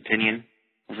 it's his opinion,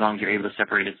 as long as you're able to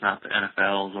separate it's not the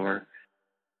NFL's or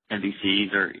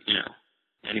NBC's or,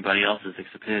 anybody else's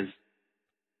except his.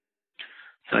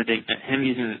 So I think that him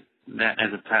using that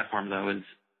as a platform, though, is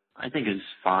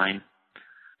fine.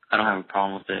 I don't have a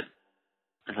problem with it,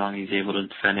 as long as he's able to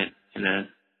defend it in an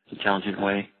intelligent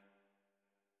way.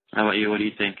 How about you? What do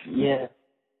you think? Yeah.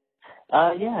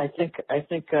 I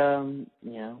think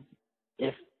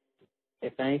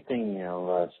if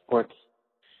anything, sports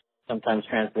sometimes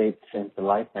translates into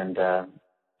life, and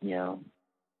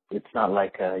it's not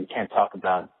like you can't talk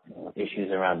about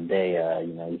issues around the day.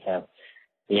 You have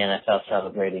the NFL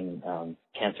celebrating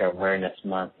Cancer Awareness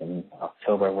Month in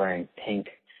October, wearing pink.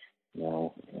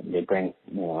 They bring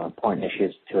important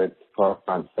issues to its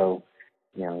forefront. So,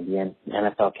 the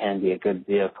NFL can be a good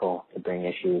vehicle to bring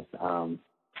issues.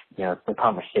 It's a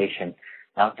conversation.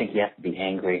 I don't think you have to be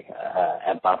angry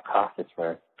at Bob Costas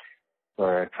for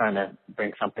trying to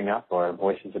bring something up or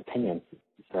voice his opinion.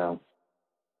 So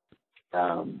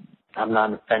I'm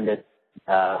not offended.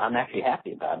 I'm actually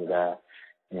happy about it.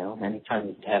 Anytime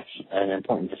you have an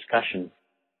important discussion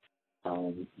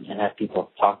and have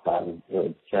people talk about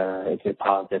it, it's a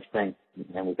positive thing,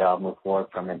 and we can all move forward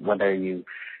from it, whether you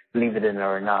believe it in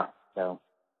or not. So.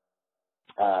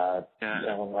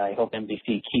 I hope NBC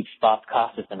keeps Bob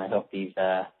Costas, and I hope these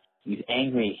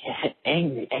angry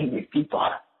people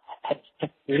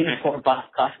leave poor Bob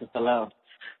Costas alone.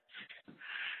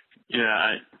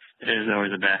 Yeah, there's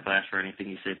always a backlash for anything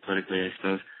you say politically, I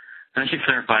suppose. And I should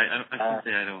clarify. I should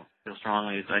say I don't feel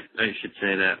strongly. I should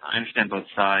say that I understand both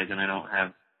sides, and I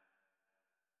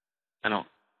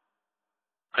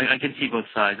can see both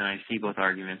sides, and I see both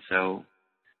arguments. So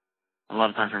a lot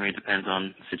of times for me, it depends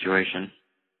on the situation.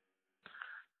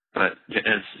 But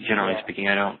as generally speaking,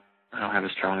 I don't have a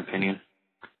strong opinion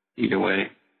either way.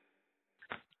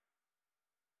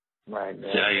 Right.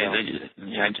 So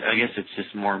I guess it's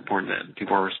just more important that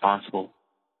people are responsible.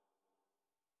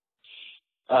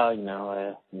 We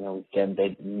get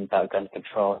about gun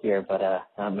control here, but I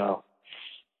don't know.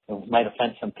 It might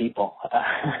offend some people.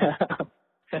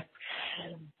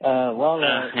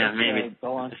 Maybe.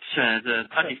 Go on. It's a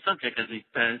touchy subject, as we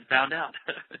found out.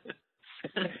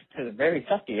 It's very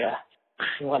touchy, yeah.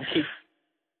 I want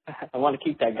to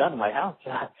keep that gun in my house.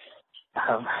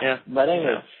 But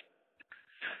anyway,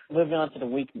 moving on to the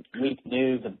week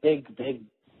news, a big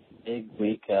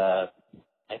week. I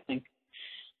think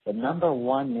the number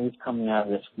one news coming out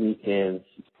of this week is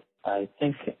I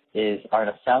think are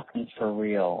the Falcons for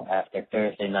real after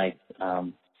Thursday night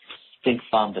stink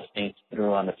bomb the Saints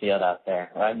threw on the field out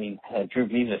there. I mean, Drew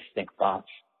Brees' stink bomb.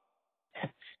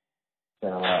 So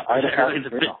are the Falcons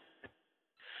for real?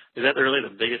 Is that really the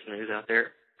biggest news out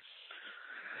there?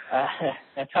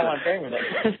 That's how I'm hearing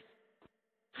it.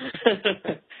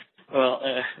 Well,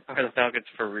 are the Falcons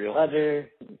for real?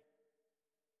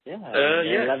 Yeah,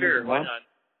 sure. Why not?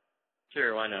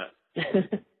 Sure, why not?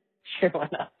 Sure, why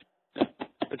not?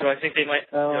 Do I think they might?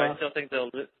 Do I still think they'll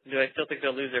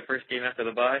lose their first game after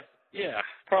the bye? Yeah,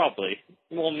 probably.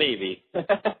 Well, maybe.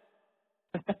 It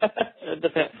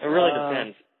depends. It really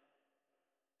depends.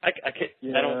 I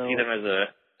don't see them as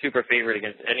a super favorite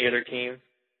against any other team.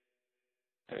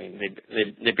 I mean,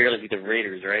 they barely beat the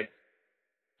Raiders, right?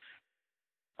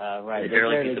 Right. They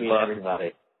barely beat the Bucs.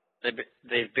 Everybody.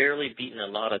 They've barely beaten a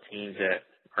lot of teams that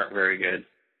aren't very good.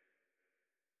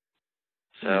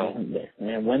 So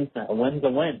when's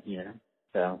a win, you know?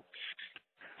 So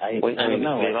I don't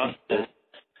know.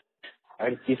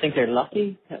 Do you think they're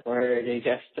lucky, or are they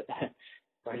just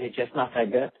not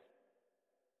that good?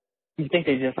 You think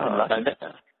they just not lucky?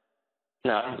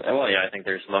 No. Well, yeah, I think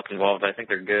there's luck involved. I think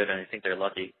they're good, and I think they're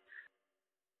lucky.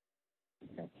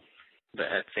 Okay. But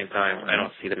at the same time, I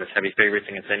don't see them as heavy favorites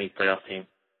against any playoff team.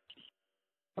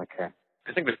 Okay.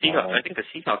 I think the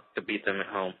Seahawks could beat them at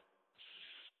home.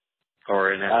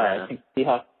 Or in Atlanta. I think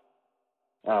Seahawks.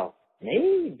 Oh,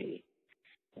 maybe.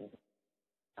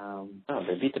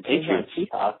 They beat the Patriots.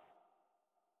 Seahawks.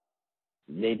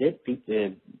 They did beat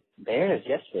the Bears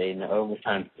yesterday in the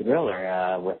overtime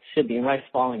thriller with Sidney Rice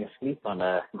falling asleep on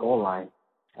the goal line.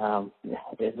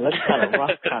 It looks kind of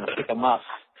rough trying to pick him up.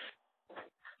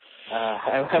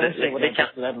 I wish they would have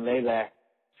just let him lay there.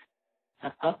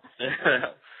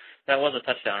 That was a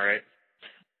touchdown, right?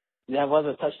 That was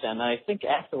a touchdown. I think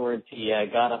afterwards he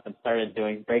got up and started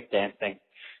doing breakdancing.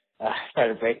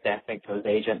 Started breakdancing to his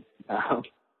agent.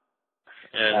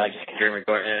 Jerry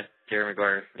Maguire.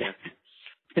 Yeah.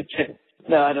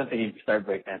 No, I don't think he started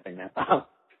breakdancing now.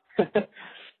 Too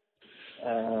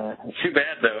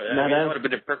bad though. That would have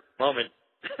been a perfect moment.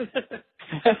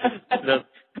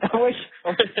 I wish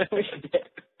he did.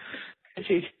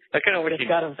 I kind of wish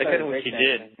he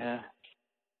did. Yeah.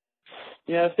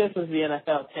 You know, if this was the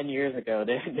NFL 10 years ago,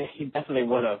 they definitely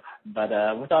would have. But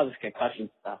with all this concussion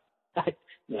stuff,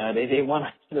 they want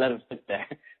to let him sit there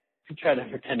and try to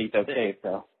pretend he's okay.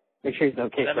 So make sure he's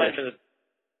okay.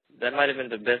 That might have been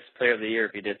the best player of the year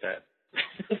if he did that.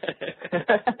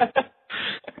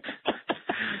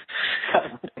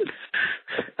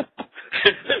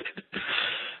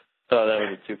 Oh, that would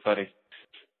be too funny.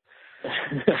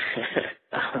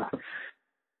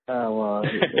 Well,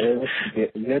 it was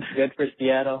good for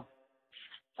Seattle.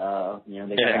 They got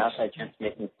an outside chance of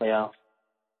making the playoffs.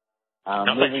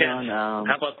 Moving on.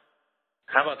 How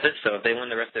about this though? If they win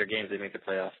the rest of their games, they make the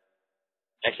playoffs.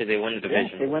 Actually, they win the division.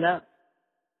 Yeah, they win out.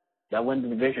 They'll win the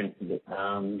division.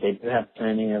 They do have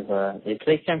plenty of. They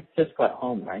play San Francisco at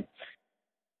home, right?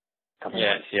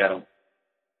 Seattle.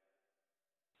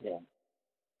 Yeah.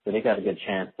 So they got a good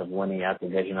chance of winning out the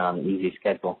division on an easy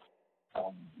schedule.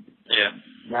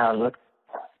 Now it looks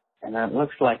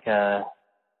like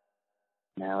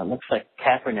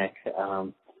Kaepernick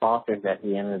faltered at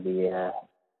the end of the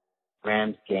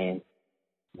Rams game.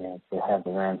 Yeah, to have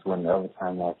the Rams win the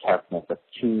overtime. Kaepernick with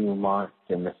two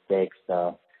monster mistakes.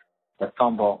 The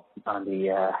fumble on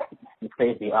the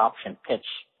crazy option pitch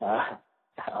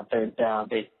on third down,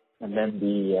 and then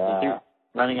the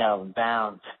running out of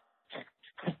bounds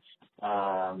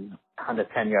on the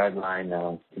 10-yard line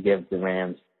to give the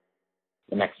Rams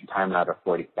an extra timeout of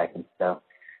 40 seconds. So,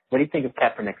 what do you think of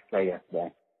Kaepernick's play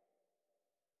yesterday?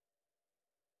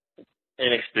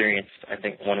 Inexperienced. I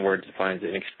think one word defines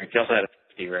inexperienced. He also had a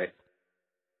safety, right?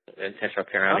 Intentional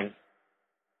grounding.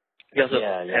 He also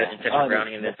had intentional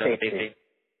grounding in this safety.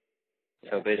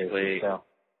 So basically,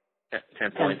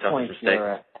 10 points off his mistake.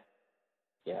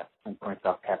 10 points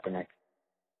off Kaepernick.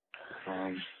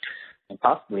 And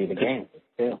possibly the game,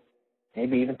 too.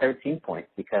 Maybe even 13 points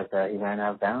because he ran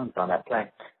out of bounds on that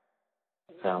play.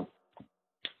 So.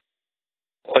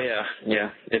 Oh, yeah.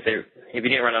 If he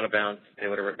didn't run out of bounds, they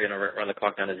would have been run the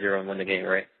clock down to 0 and win the game,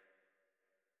 right?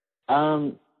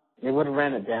 They would have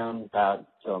ran it down about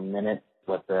to a minute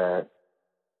with the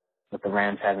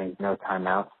Rams having no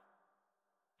timeouts.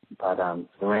 But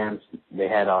the Rams, they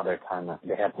had all their timeouts.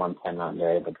 They had one timeout.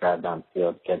 They're able to drive down the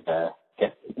field, get the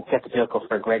field goal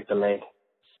for Greg the Leg.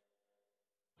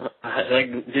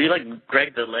 Do you like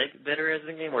Greg the Leg better as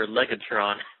the game or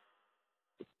Legatron?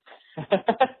 It's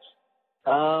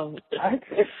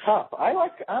tough. I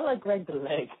like Greg the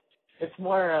Leg. it's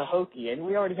more hokey, and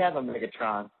we already have a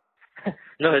Megatron.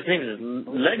 No, his name is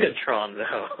Legatron,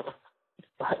 though.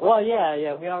 Well,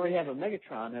 yeah, we already have a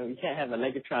Megatron. We can't have a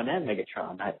Legatron and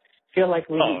Megatron. I feel like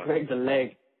we need Greg the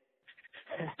Leg.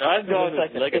 No, I've gone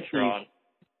with Legatron.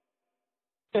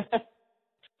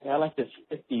 Yeah, I like this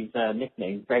 50s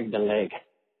nickname, Greg the Leg.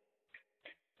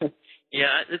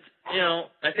 Yeah, it's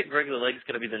I think Greg the Leg is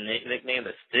going to be the nickname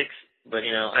that sticks, but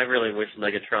I really wish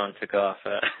Legatron took off.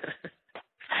 I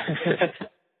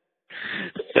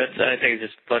think it's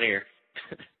just funnier.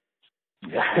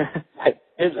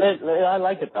 I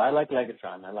like it though. I like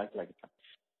Legatron.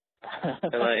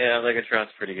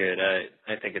 Legatron's pretty good.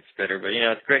 I think it's better, but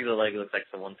it's Greg the Leg looks like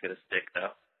someone's going to stick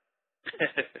though.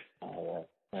 All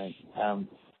right.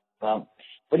 Well,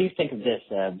 what do you think of this?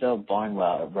 Bill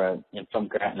Barnwell wrote, from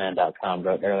Grantman.com,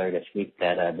 wrote earlier this week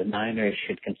that the Niners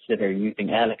should consider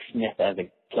using Alex Smith as a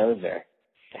closer,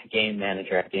 a game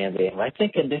manager at the NBA. I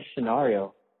think in this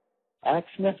scenario, Alex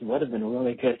Smith would have been a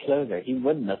really good closer. He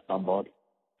wouldn't have fumbled.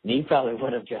 And he probably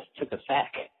would have just took a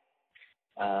sack.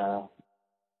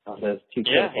 Those two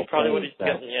he probably would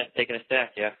have taken a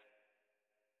sack, yeah.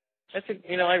 That's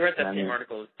I read that same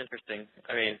article. It's interesting.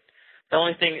 I mean, the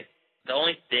only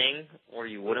thing where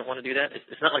you wouldn't want to do that,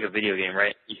 it's not like a video game,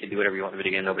 right? You can do whatever you want in a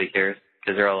video game, nobody cares,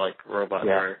 because they're all like robots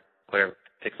or whatever,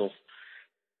 pixels.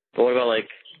 But what about like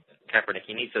Kaepernick?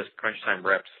 He needs those crunch time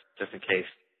reps just in case.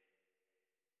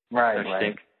 Right, don't you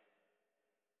think?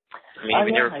 I mean,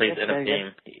 he never plays in a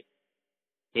game.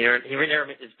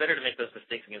 It's better to make those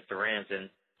mistakes against the Rams than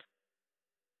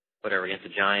against the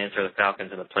Giants or the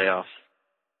Falcons in the playoffs.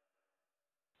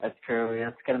 That's true.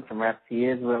 Let's get him some reps. He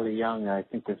is really young. I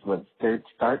think this was his third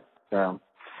start. So,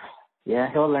 yeah,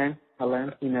 he'll learn.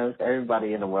 He knows.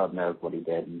 Everybody in the world knows what he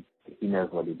did, and he knows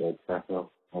what he did. So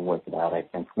he'll work it out, I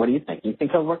think. What do you think? You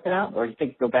think he'll work it out, or do you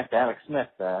think he'll go back to Alex Smith,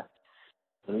 the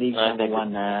league's number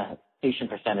one completion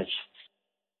percentage?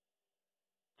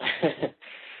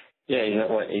 Yeah,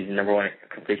 he's number one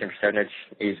completion percentage.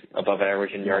 He's above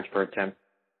average in yards per attempt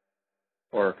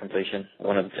or completion. I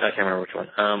can't remember which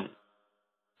one.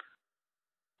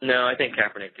 No, I think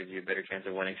Kaepernick gives you a better chance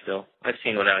of winning still. I've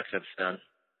seen what Alex Smith's done.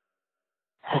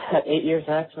 8 years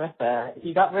Alex Smith.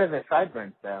 He got rid of his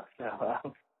sideburns, though. So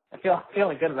I'm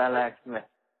feeling good about Alex Smith.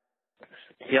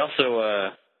 He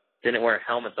also didn't wear a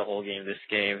helmet the whole game this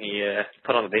game. He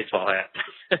put on the baseball hat.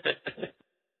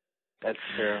 That's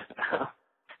true.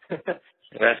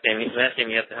 Last game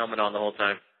he had the helmet on the whole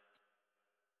time.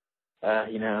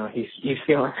 He's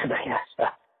feeling it, I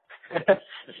guess.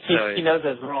 He knows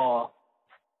his role.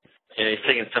 Yeah, he's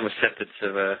taking some acceptance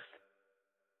of.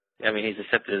 He's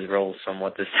accepted his role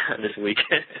somewhat this week.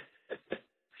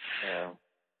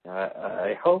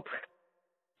 I hope.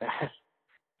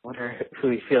 Wonder who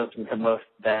he feels the most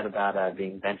bad about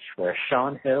being benched for: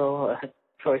 Sean Hill,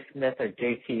 Troy Smith, or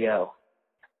JTO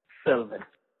Sullivan.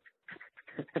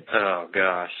 Oh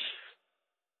gosh.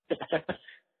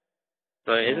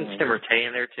 But isn't Tim Rattay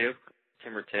in there too?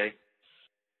 Tim Rattay.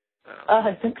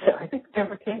 I think so. I think Tim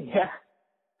Rattay. Yeah.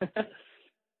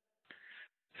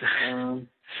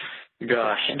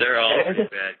 Gosh, they're all pretty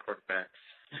bad quarterbacks.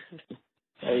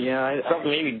 I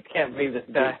maybe can't believe this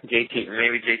guy.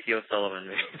 Maybe JT O'Sullivan.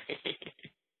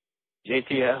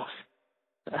 JTO.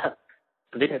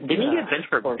 Didn't he get benched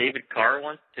for David Carr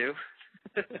once too?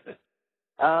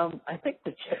 I think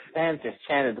the fans just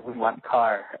chanted "We want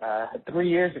Carr" 3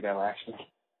 years ago. Actually,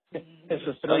 this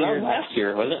was 3 years. Last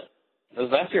year, was it? It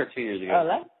was last year or 2 years ago.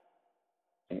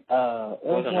 It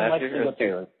wasn't last year. It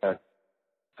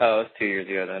was 2 years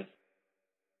ago then.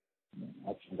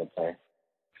 That's a good player.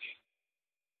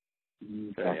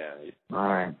 Okay. Yeah.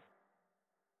 All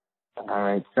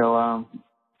right. So,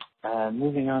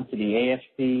 moving on to the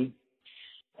AFC.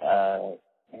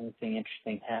 Anything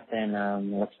interesting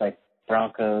happen? Looks like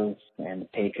Broncos and the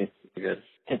Patriots,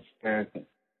 Pittsburgh,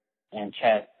 and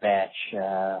Chad Batch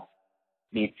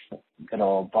beats good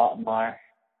old Baltimore.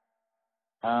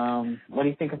 What do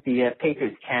you think of the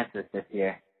Patriots' chances this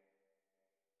year?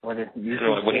 Do you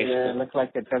think it looks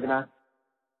like they're juggernaut?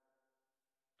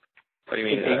 What do you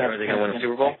mean? Are they going to win a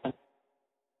Super Bowl?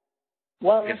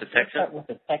 Well, against the Texans? With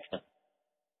the Texans.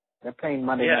 They're playing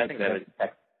Monday night against the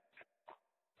Texans.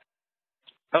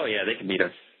 Oh, yeah, they can beat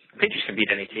us. Patriots can beat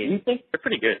any team. You think? They're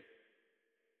pretty good.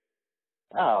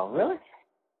 Oh, really?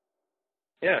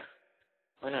 Yeah.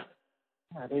 Why not?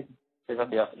 They've got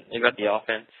the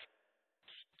offense.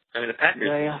 I mean, the Packers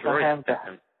destroyed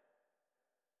them.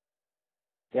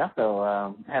 They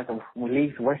also have the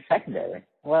league's worst secondary.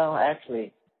 Well,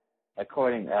 actually,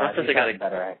 according they got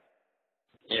better.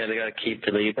 Yeah, they got to keep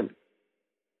the lead.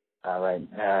 All right,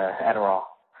 Adderall.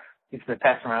 He's been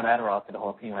passing around Adderall to the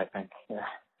whole team, I think. Yeah.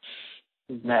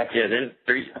 Who's next? Yeah, then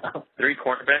three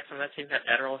cornerbacks on that team had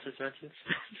Adderall suspensions.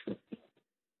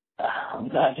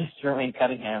 Not just Jermaine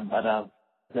Cunningham, but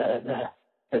the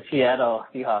Seattle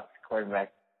Seahawks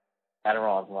quarterback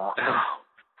Adderall as well.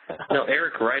 No,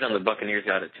 Eric Wright on the Buccaneers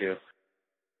got it too.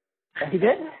 He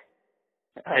did?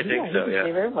 I think so, yeah. He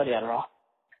gave everybody Adderall.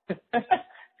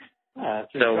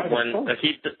 So when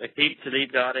Aqib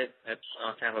Talib got it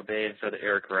on Tampa Bay, and so did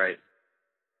Eric Wright.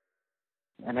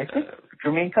 And I think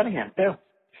Jermaine Cunningham too,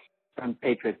 from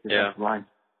Patriots line.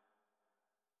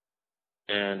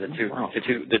 And the two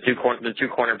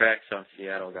cornerbacks on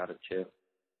Seattle got it too.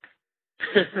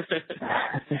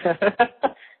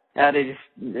 They have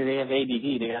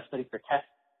ADD. They got to study for tests.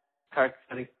 Card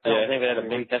study. Yeah, I think they had a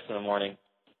big test in the morning.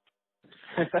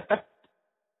 I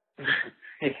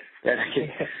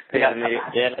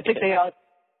think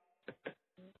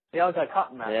they all got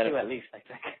cotton mouth too, at least, I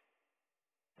think.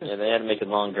 Yeah, they had to make a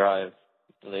long drive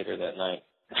later that night.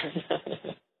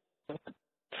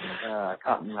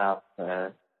 Cottonmouth.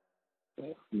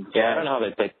 Yeah, I don't know how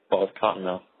they play football with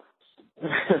Cottonmouth.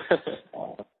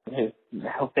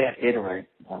 I hope they have Gatorade.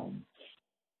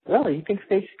 Really, you think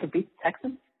States could beat the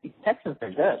Texans? The Texans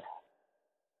are good.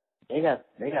 They got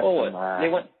some. They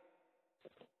went.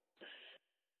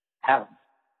 Talent.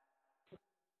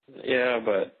 Yeah,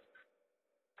 but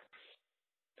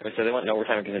so they went in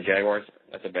overtime against the Jaguars.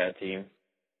 That's a bad team.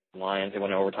 Lions, they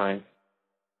went in overtime.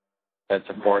 That's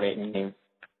a 4-8 team.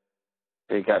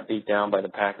 They got beat down by the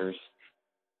Packers.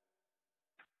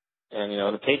 And,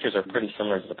 the Patriots are pretty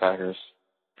similar to the Packers,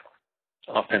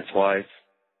 offense-wise,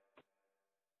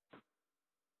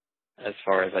 as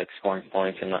far as, scoring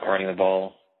points and not running the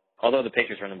ball. Although the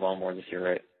Patriots run the ball more this year,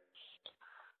 right?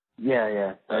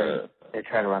 Yeah. They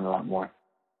try to run a lot more.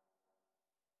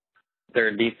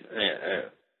 They're deep.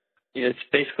 It's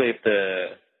basically if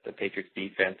the Patriots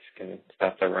defense can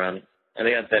stop the run. And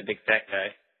they got that big fat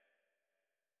guy.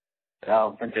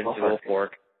 Oh, Vince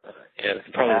Wilfork. Yeah, that's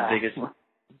probably the biggest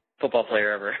football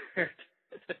player ever.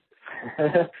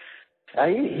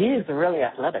 He is really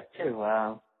athletic too.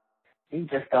 He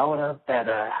just got up that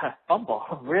fumble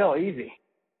real easy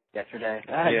yesterday.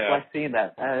 I just like seeing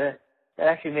that. It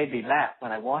actually made me laugh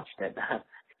when I watched it.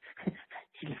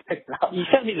 He just picked it up. You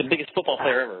said he's the biggest football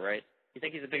player ever, right? You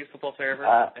think he's the biggest football player ever?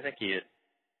 I think he is.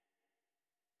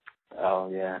 Oh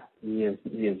yeah, he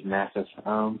is massive.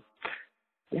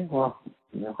 Yeah, well,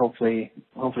 hopefully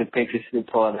Patriots do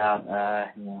pull it out.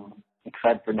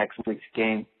 Excited for next week's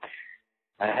game.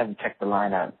 I haven't checked the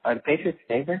line out. Are the Patriots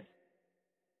favored?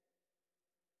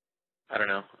 I don't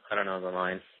know. I don't know the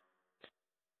line.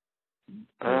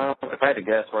 If I had to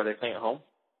guess, were they playing at home?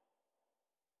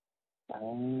 I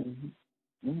don't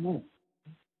know.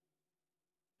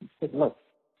 Let's take a look.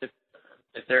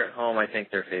 If they're at home, I think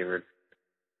they're favored.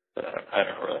 But I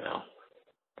don't really know.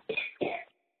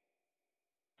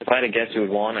 If I had to guess who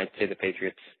would win, I'd say the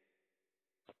Patriots.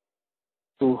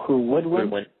 Who would win? Who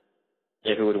would win?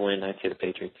 Yeah, who would win? I'd say the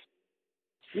Patriots.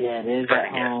 Yeah, it is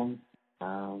at home.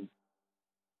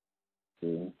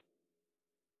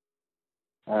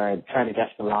 All right, try to guess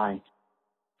the line.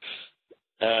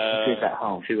 Patriots at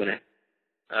home. 2-1.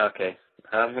 Okay.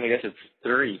 I'm going to guess it's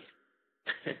 3.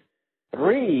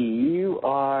 3? You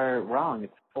are wrong.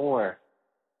 It's 4.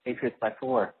 Patriots by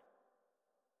 4.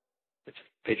 It's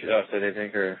Patriots. So they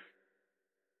think are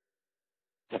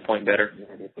a point better.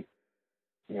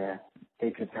 Yeah,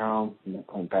 Patriots are home, a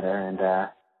point better, and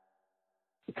the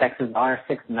Texans are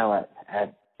 6-0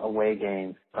 at away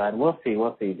games, but we'll see.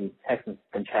 The Texans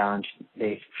have been challenged.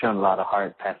 They've shown a lot of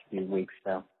heart the past few weeks,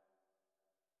 so.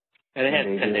 And they had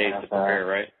 10 days to prepare,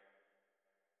 right?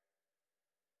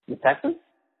 The Texans?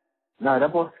 No,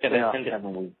 that was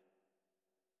 7 weeks.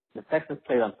 The Texans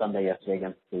played on Sunday yesterday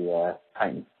against the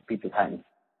Titans, beat the Titans.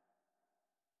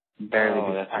 Barely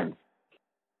beat the Titans.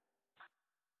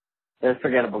 It was a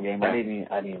forgettable game. I didn't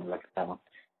even look at that one.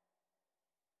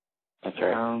 That's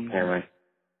right. Never mind.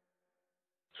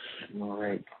 All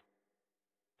right.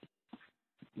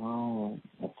 Well,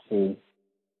 let's see.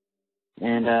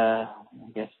 And I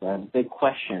guess the big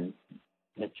question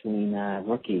between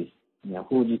rookies,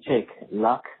 who would you take,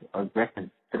 Luck or Griffin?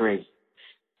 3.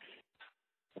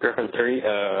 Griffin 3.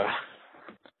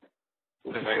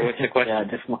 What's the question? Yeah,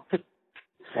 just one.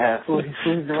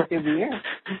 Who's the rookie of the year?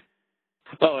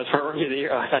 Oh, it's for rookie of the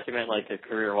year. Oh, I thought you meant like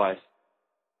career-wise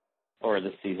or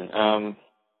this season.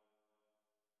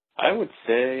 I would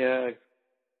say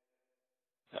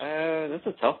that's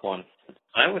a tough one.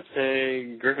 I would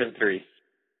say Griffin 3.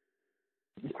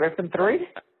 Griffin 3?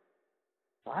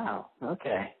 Wow.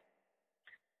 Okay.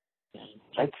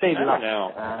 I'd say Luck.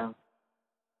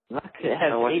 Look, it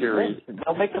has 8 wins.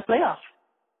 They'll make the playoffs.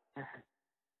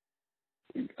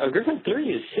 Griffin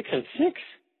 3 is 6-6,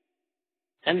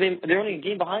 and they're only a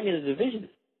game behind in the division.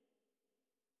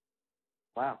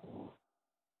 Wow.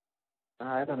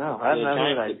 I don't know. I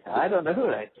don't know who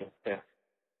I think. Yeah.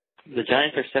 The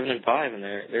Giants are 7-5, and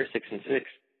they're 6-6.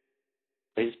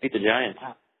 They just beat the Giants.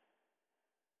 Wow.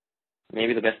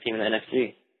 Maybe the best team in the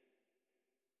NFC.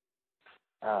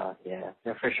 Yeah,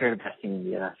 they're for sure the best team in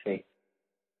the NFC.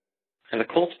 And the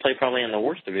Colts play probably in the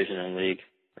worst division in the league,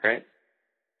 right?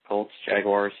 Colts,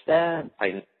 Jaguars,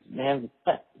 Titans. They have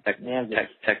the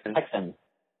Texans. I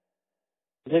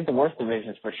think the worst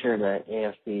division is for sure the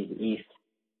AFC East.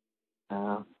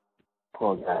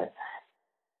 Poor guys.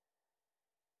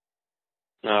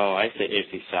 No, I say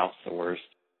AFC South's the worst.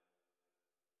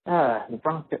 The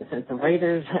Broncos, the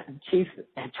Raiders, Chiefs,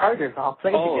 and Chargers all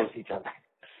played against each other.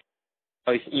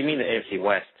 Oh, you mean the AFC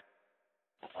West?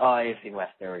 Oh, AFC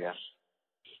West. There we go.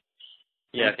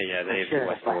 Yeah, okay, yeah, the AFC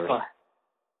West the worst.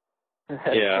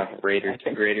 Yeah, Raiders,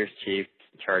 Chiefs,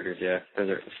 Chargers. Yeah, those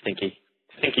are stinky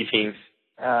teams.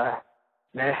 I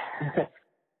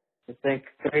think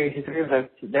three of them.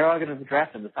 They're all going to be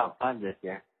drafted in the top 5 this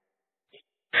year.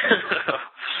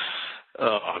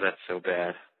 Oh, that's so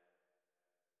bad.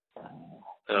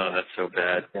 That's so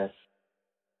bad.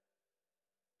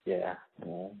 Yeah.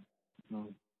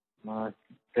 Well,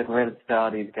 good riddance to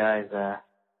all these guys. Not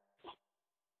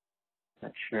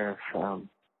sure if, well,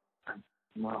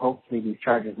 hopefully these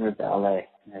Chargers move to LA.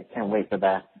 I can't wait for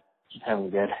that. That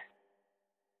would be good.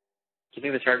 Do you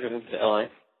think the Chargers move to LA?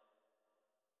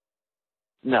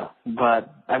 No,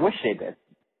 but I wish they did.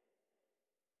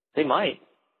 They might.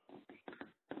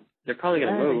 They're probably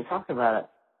going to move. They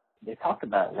talked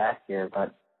about it last year,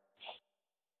 but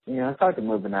it's hard to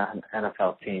move an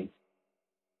NFL team.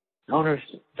 Owners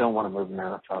don't want to move an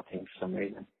NFL team for some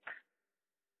reason.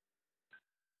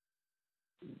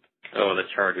 Oh, the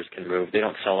Chargers can move. They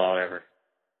don't sell out ever.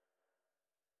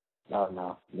 Oh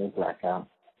no, they black out.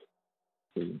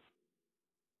 Oh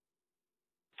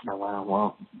wow,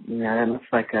 well, it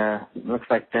looks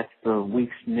like that's the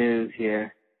week's news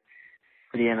here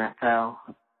for the NFL.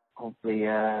 Hopefully,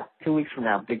 2 weeks from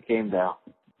now, big game though.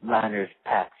 Niners,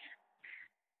 Pats.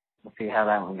 We'll see how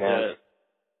that one goes.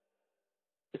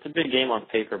 It's a big game on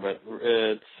paper, but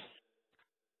those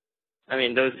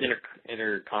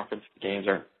inter-conference games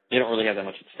they don't really have that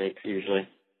much at stake usually.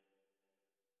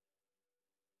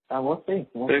 We'll see.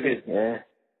 Yeah.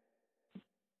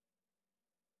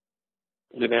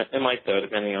 It might though,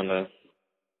 depending on the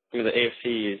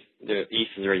AFC. The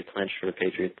East is already clinched for the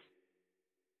Patriots.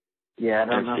 Yeah, I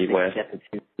don't know if they West. get the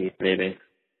 2 seed. Maybe.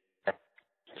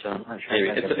 So maybe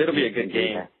it'll be a good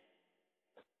game.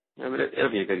 Yeah, but it'll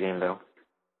be a good game though.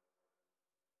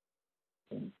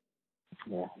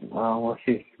 Yeah. Well, we'll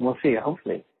see. We'll see.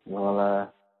 Hopefully,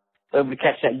 we'll able to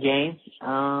catch that game.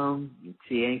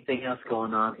 See anything else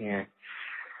going on here.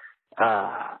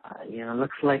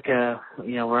 Looks like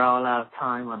we're all out of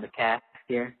time on the cast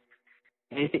here.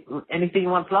 Anything you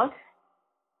want to plug?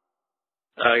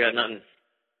 I got nothing.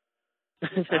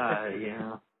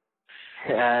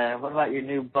 What about your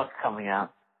new book coming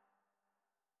out?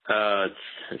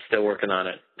 It's still working on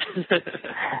it.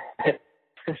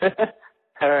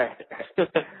 All right.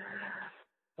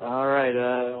 All right.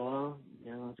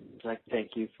 I'd like to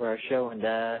thank you for our show, and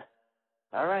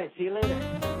all right. See you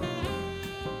later.